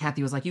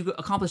 Kathy was like, you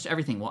accomplished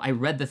everything. Well, I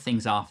read the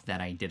things off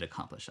that I did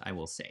accomplish, I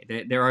will say.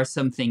 There are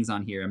some things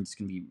on here, I'm just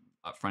going to be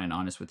upfront and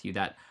honest with you,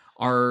 that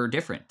are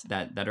different,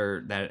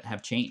 that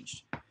have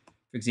changed.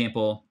 For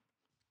example,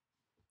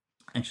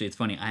 actually, it's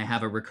funny. I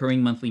have a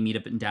recurring monthly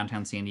meetup in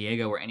downtown San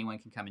Diego where anyone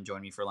can come and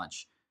join me for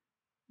lunch.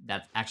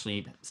 That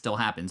actually still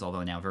happens,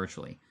 although now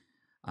virtually.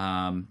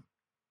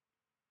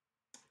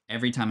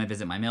 Every time I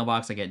visit my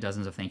mailbox, I get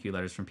dozens of thank you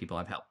letters from people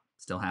I've helped.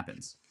 Still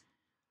happens.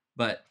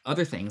 But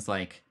other things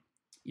like,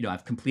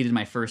 I've completed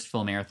my first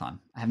full marathon.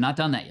 I have not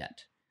done that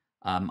yet.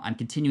 I'm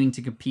continuing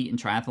to compete in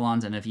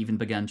triathlons and have even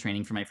begun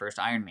training for my first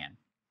Ironman.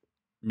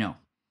 No.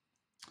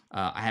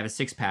 I have a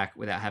six-pack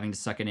without having to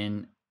suck it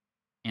in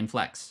and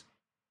flex.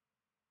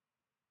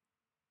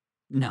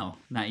 No,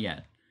 not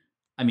yet.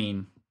 I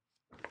mean,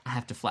 I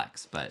have to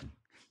flex, but...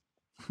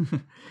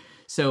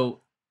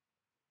 So,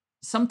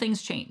 some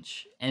things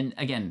change. And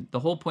again, the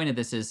whole point of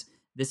this is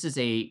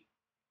a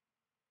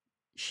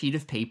sheet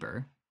of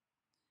paper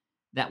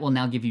that will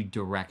now give you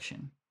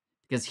direction.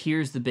 Because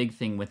here's the big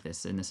thing with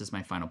this, and this is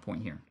my final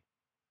point here.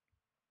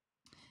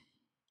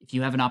 If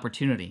you have an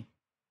opportunity,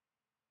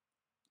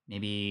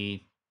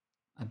 maybe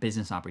a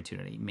business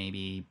opportunity,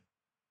 maybe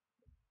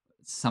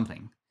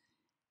something,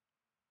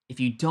 if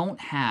you don't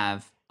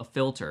have a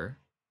filter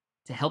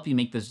to help you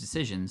make those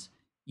decisions,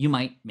 you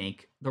might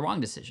make the wrong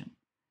decision.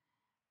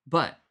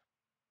 But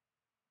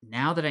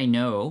now that I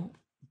know,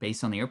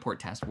 based on the airport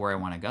test, where I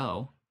want to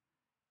go,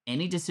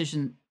 any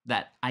decision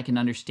that I can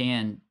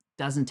understand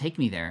doesn't take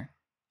me there,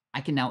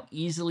 I can now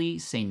easily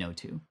say no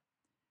to.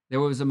 There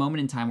was a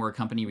moment in time where a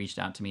company reached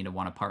out to me to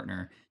want to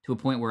partner to a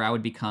point where I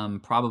would become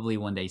probably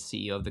one day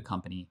CEO of the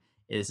company.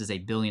 This is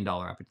 $1 billion,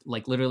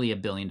 like literally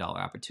 $1 billion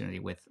opportunity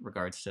with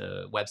regards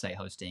to website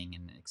hosting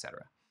and et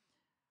cetera.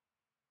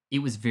 It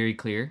was very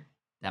clear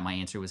that my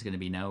answer was going to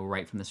be no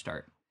right from the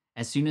start.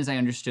 As soon as I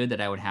understood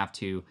that I would have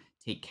to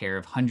take care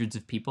of hundreds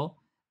of people,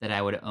 that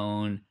I would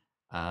own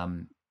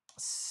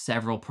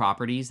several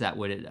properties that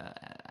would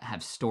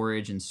have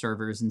storage and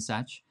servers and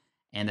such,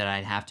 and that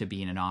I'd have to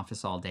be in an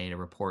office all day to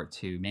report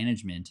to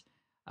management,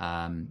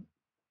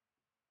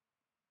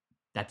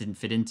 that didn't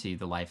fit into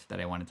the life that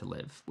I wanted to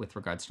live with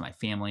regards to my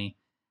family.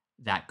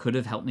 That could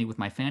have helped me with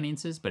my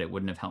finances, but it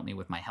wouldn't have helped me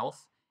with my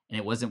health, and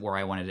it wasn't where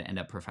I wanted to end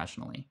up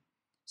professionally.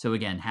 So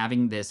again,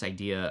 having this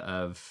idea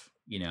of,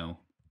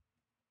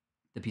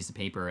 the piece of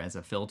paper as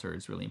a filter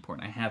is really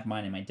important. I have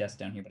mine in my desk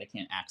down here, but I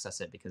can't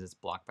access it because it's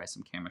blocked by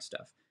some camera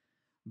stuff.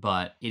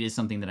 But it is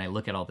something that I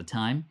look at all the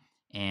time.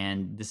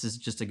 And this is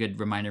just a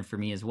good reminder for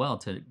me as well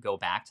to go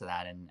back to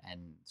that and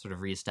sort of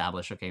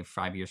reestablish, okay,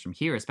 5 years from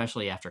here,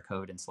 especially after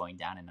COVID and slowing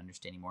down and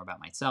understanding more about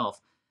myself,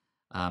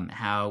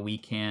 how we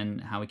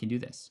can do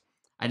this.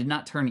 I did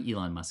not turn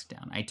Elon Musk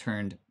down. I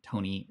turned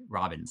Tony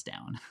Robbins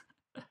down.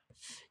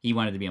 He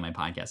wanted to be on my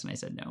podcast and I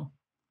said no.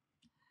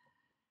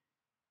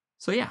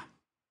 So yeah.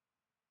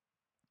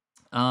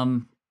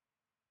 I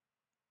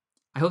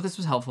hope this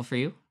was helpful for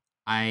you.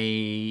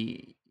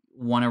 I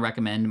want to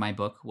recommend my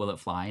book, Will It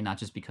Fly? Not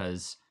just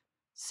because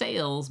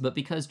sales, but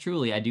because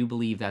truly I do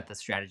believe that the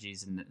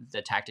strategies and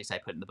the tactics I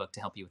put in the book to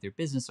help you with your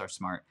business are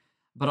smart,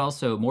 but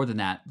also more than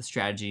that, the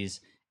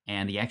strategies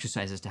and the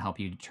exercises to help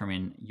you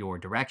determine your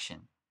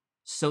direction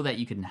so that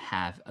you can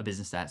have a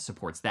business that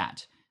supports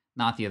that,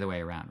 not the other way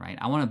around, right?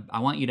 I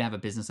want you to have a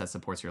business that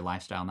supports your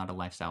lifestyle, not a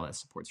lifestyle that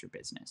supports your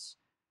business.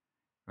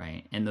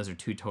 Right? And those are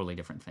two totally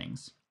different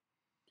things.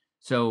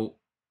 So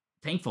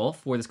thankful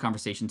for this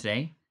conversation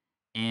today.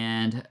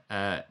 And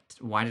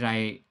why did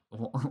I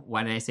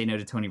say no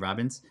to Tony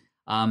Robbins?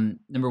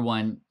 Number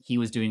one, he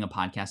was doing a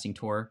podcasting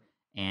tour,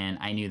 and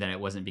I knew that it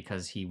wasn't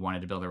because he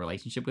wanted to build a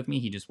relationship with me.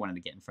 He just wanted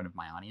to get in front of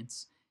my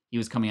audience. He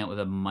was coming out with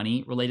a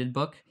money-related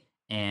book,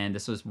 and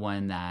this was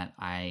one that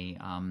I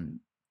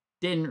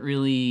didn't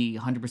really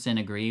 100%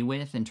 agree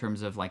with in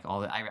terms of like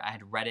all that. I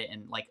had read it,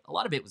 and like a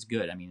lot of it was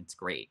good. I mean, it's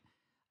great.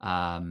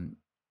 But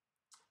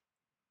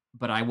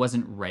I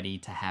wasn't ready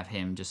to have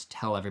him just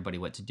tell everybody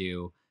what to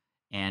do.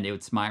 And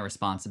it's my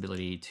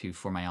responsibility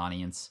for my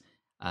audience,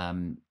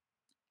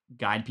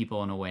 guide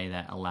people in a way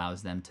that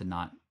allows them to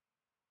not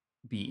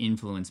be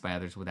influenced by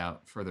others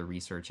without further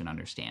research and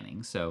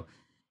understanding. So,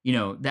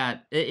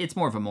 that it's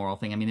more of a moral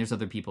thing. I mean, there's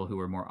other people who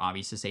are more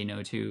obvious to say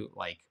no to,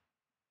 like,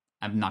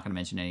 I'm not going to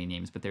mention any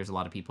names, but there's a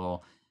lot of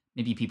people,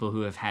 maybe people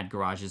who have had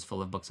garages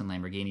full of books and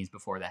Lamborghinis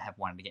before that have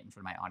wanted to get in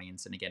front of my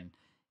audience. And again,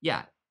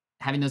 yeah,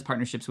 having those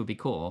partnerships would be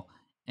cool.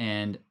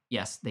 And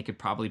yes, they could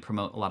probably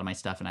promote a lot of my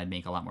stuff and I'd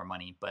make a lot more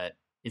money, but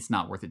it's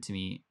not worth it to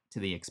me to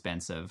the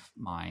expense of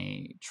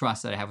my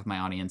trust that I have with my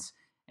audience.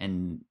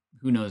 And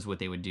who knows what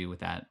they would do with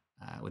that,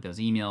 with those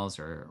emails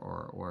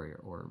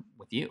or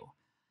with you.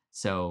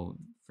 So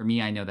for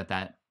me, I know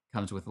that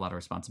comes with a lot of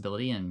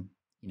responsibility, and,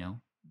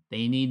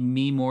 they need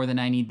me more than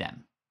I need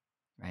them.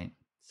 Right.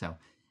 So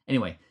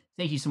anyway,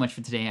 thank you so much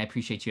for today. I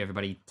appreciate you,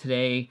 everybody.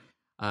 Today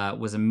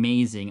was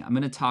amazing. I'm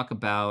going to talk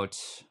about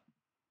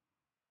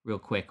real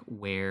quick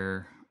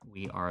where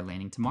we are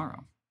landing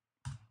tomorrow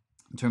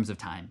in terms of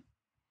time.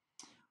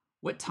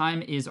 What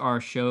time is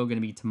our show going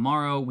to be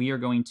tomorrow? We are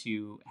going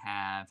to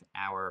have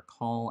our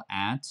call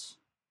at,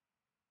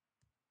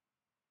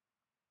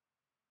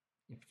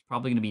 it's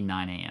probably going to be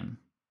 9 a.m.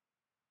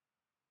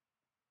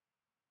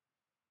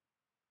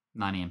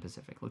 9 a.m.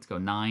 Pacific. Let's go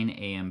 9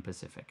 a.m.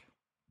 Pacific.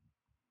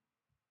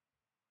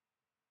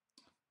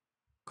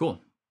 Cool.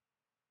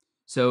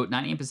 So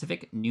 9 a.m.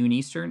 Pacific, noon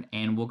Eastern,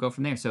 and we'll go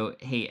from there. So,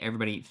 hey,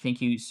 everybody,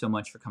 thank you so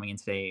much for coming in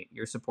today.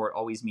 Your support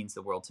always means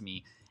the world to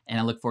me. And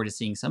I look forward to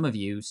seeing some of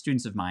you,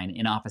 students of mine,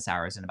 in office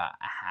hours in about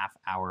a half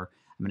hour.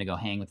 I'm going to go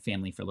hang with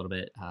family for a little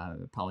bit,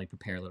 probably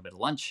prepare a little bit of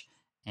lunch,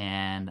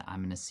 and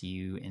I'm going to see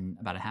you in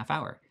about a half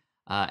hour.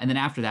 And then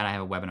after that, I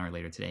have a webinar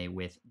later today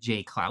with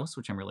Jay Klaus,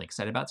 which I'm really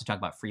excited about, to talk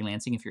about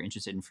freelancing. If you're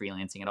interested in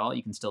freelancing at all,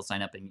 you can still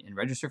sign up and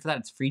register for that.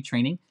 It's free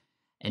training.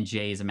 And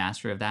Jay is a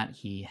master of that.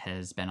 He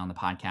has been on the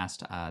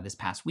podcast this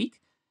past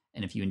week.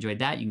 And if you enjoyed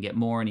that, you can get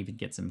more and even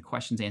get some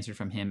questions answered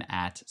from him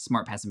at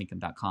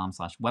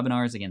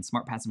smartpassiveincome.com/webinars. Again,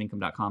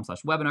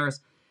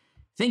 smartpassiveincome.com/webinars.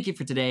 Thank you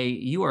for today.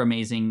 You are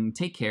amazing.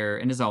 Take care.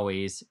 And as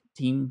always,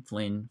 Team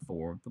Flynn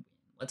for the win.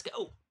 Let's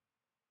go.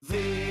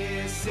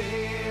 This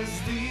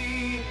is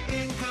the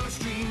income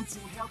stream to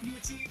help you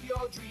achieve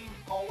your dream,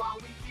 all while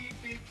we keep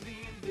it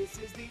clean. This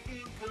is the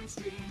income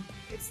stream.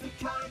 It's the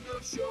kind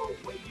of show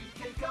where you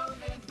can come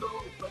and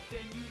go, but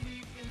then you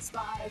leave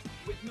inspired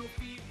with no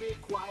fee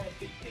required.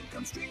 The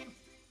income stream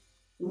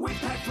with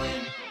Pat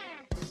Flynn.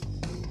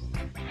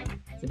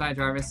 Say bye,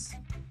 Jarvis.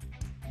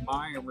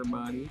 Bye,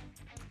 everybody.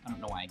 I don't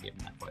know why I gave him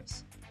that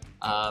voice.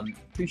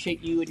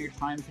 Appreciate you and your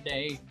time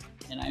today,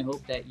 and I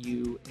hope that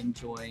you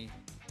enjoy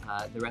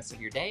the rest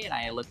of your day, and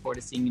I look forward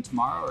to seeing you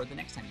tomorrow or the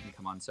next time you can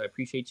come on. So I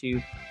appreciate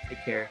you.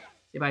 Take care.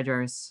 Say bye,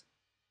 Jarvis.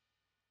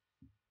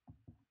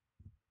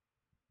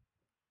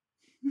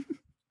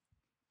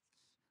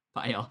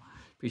 Bye, y'all.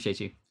 Appreciate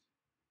you.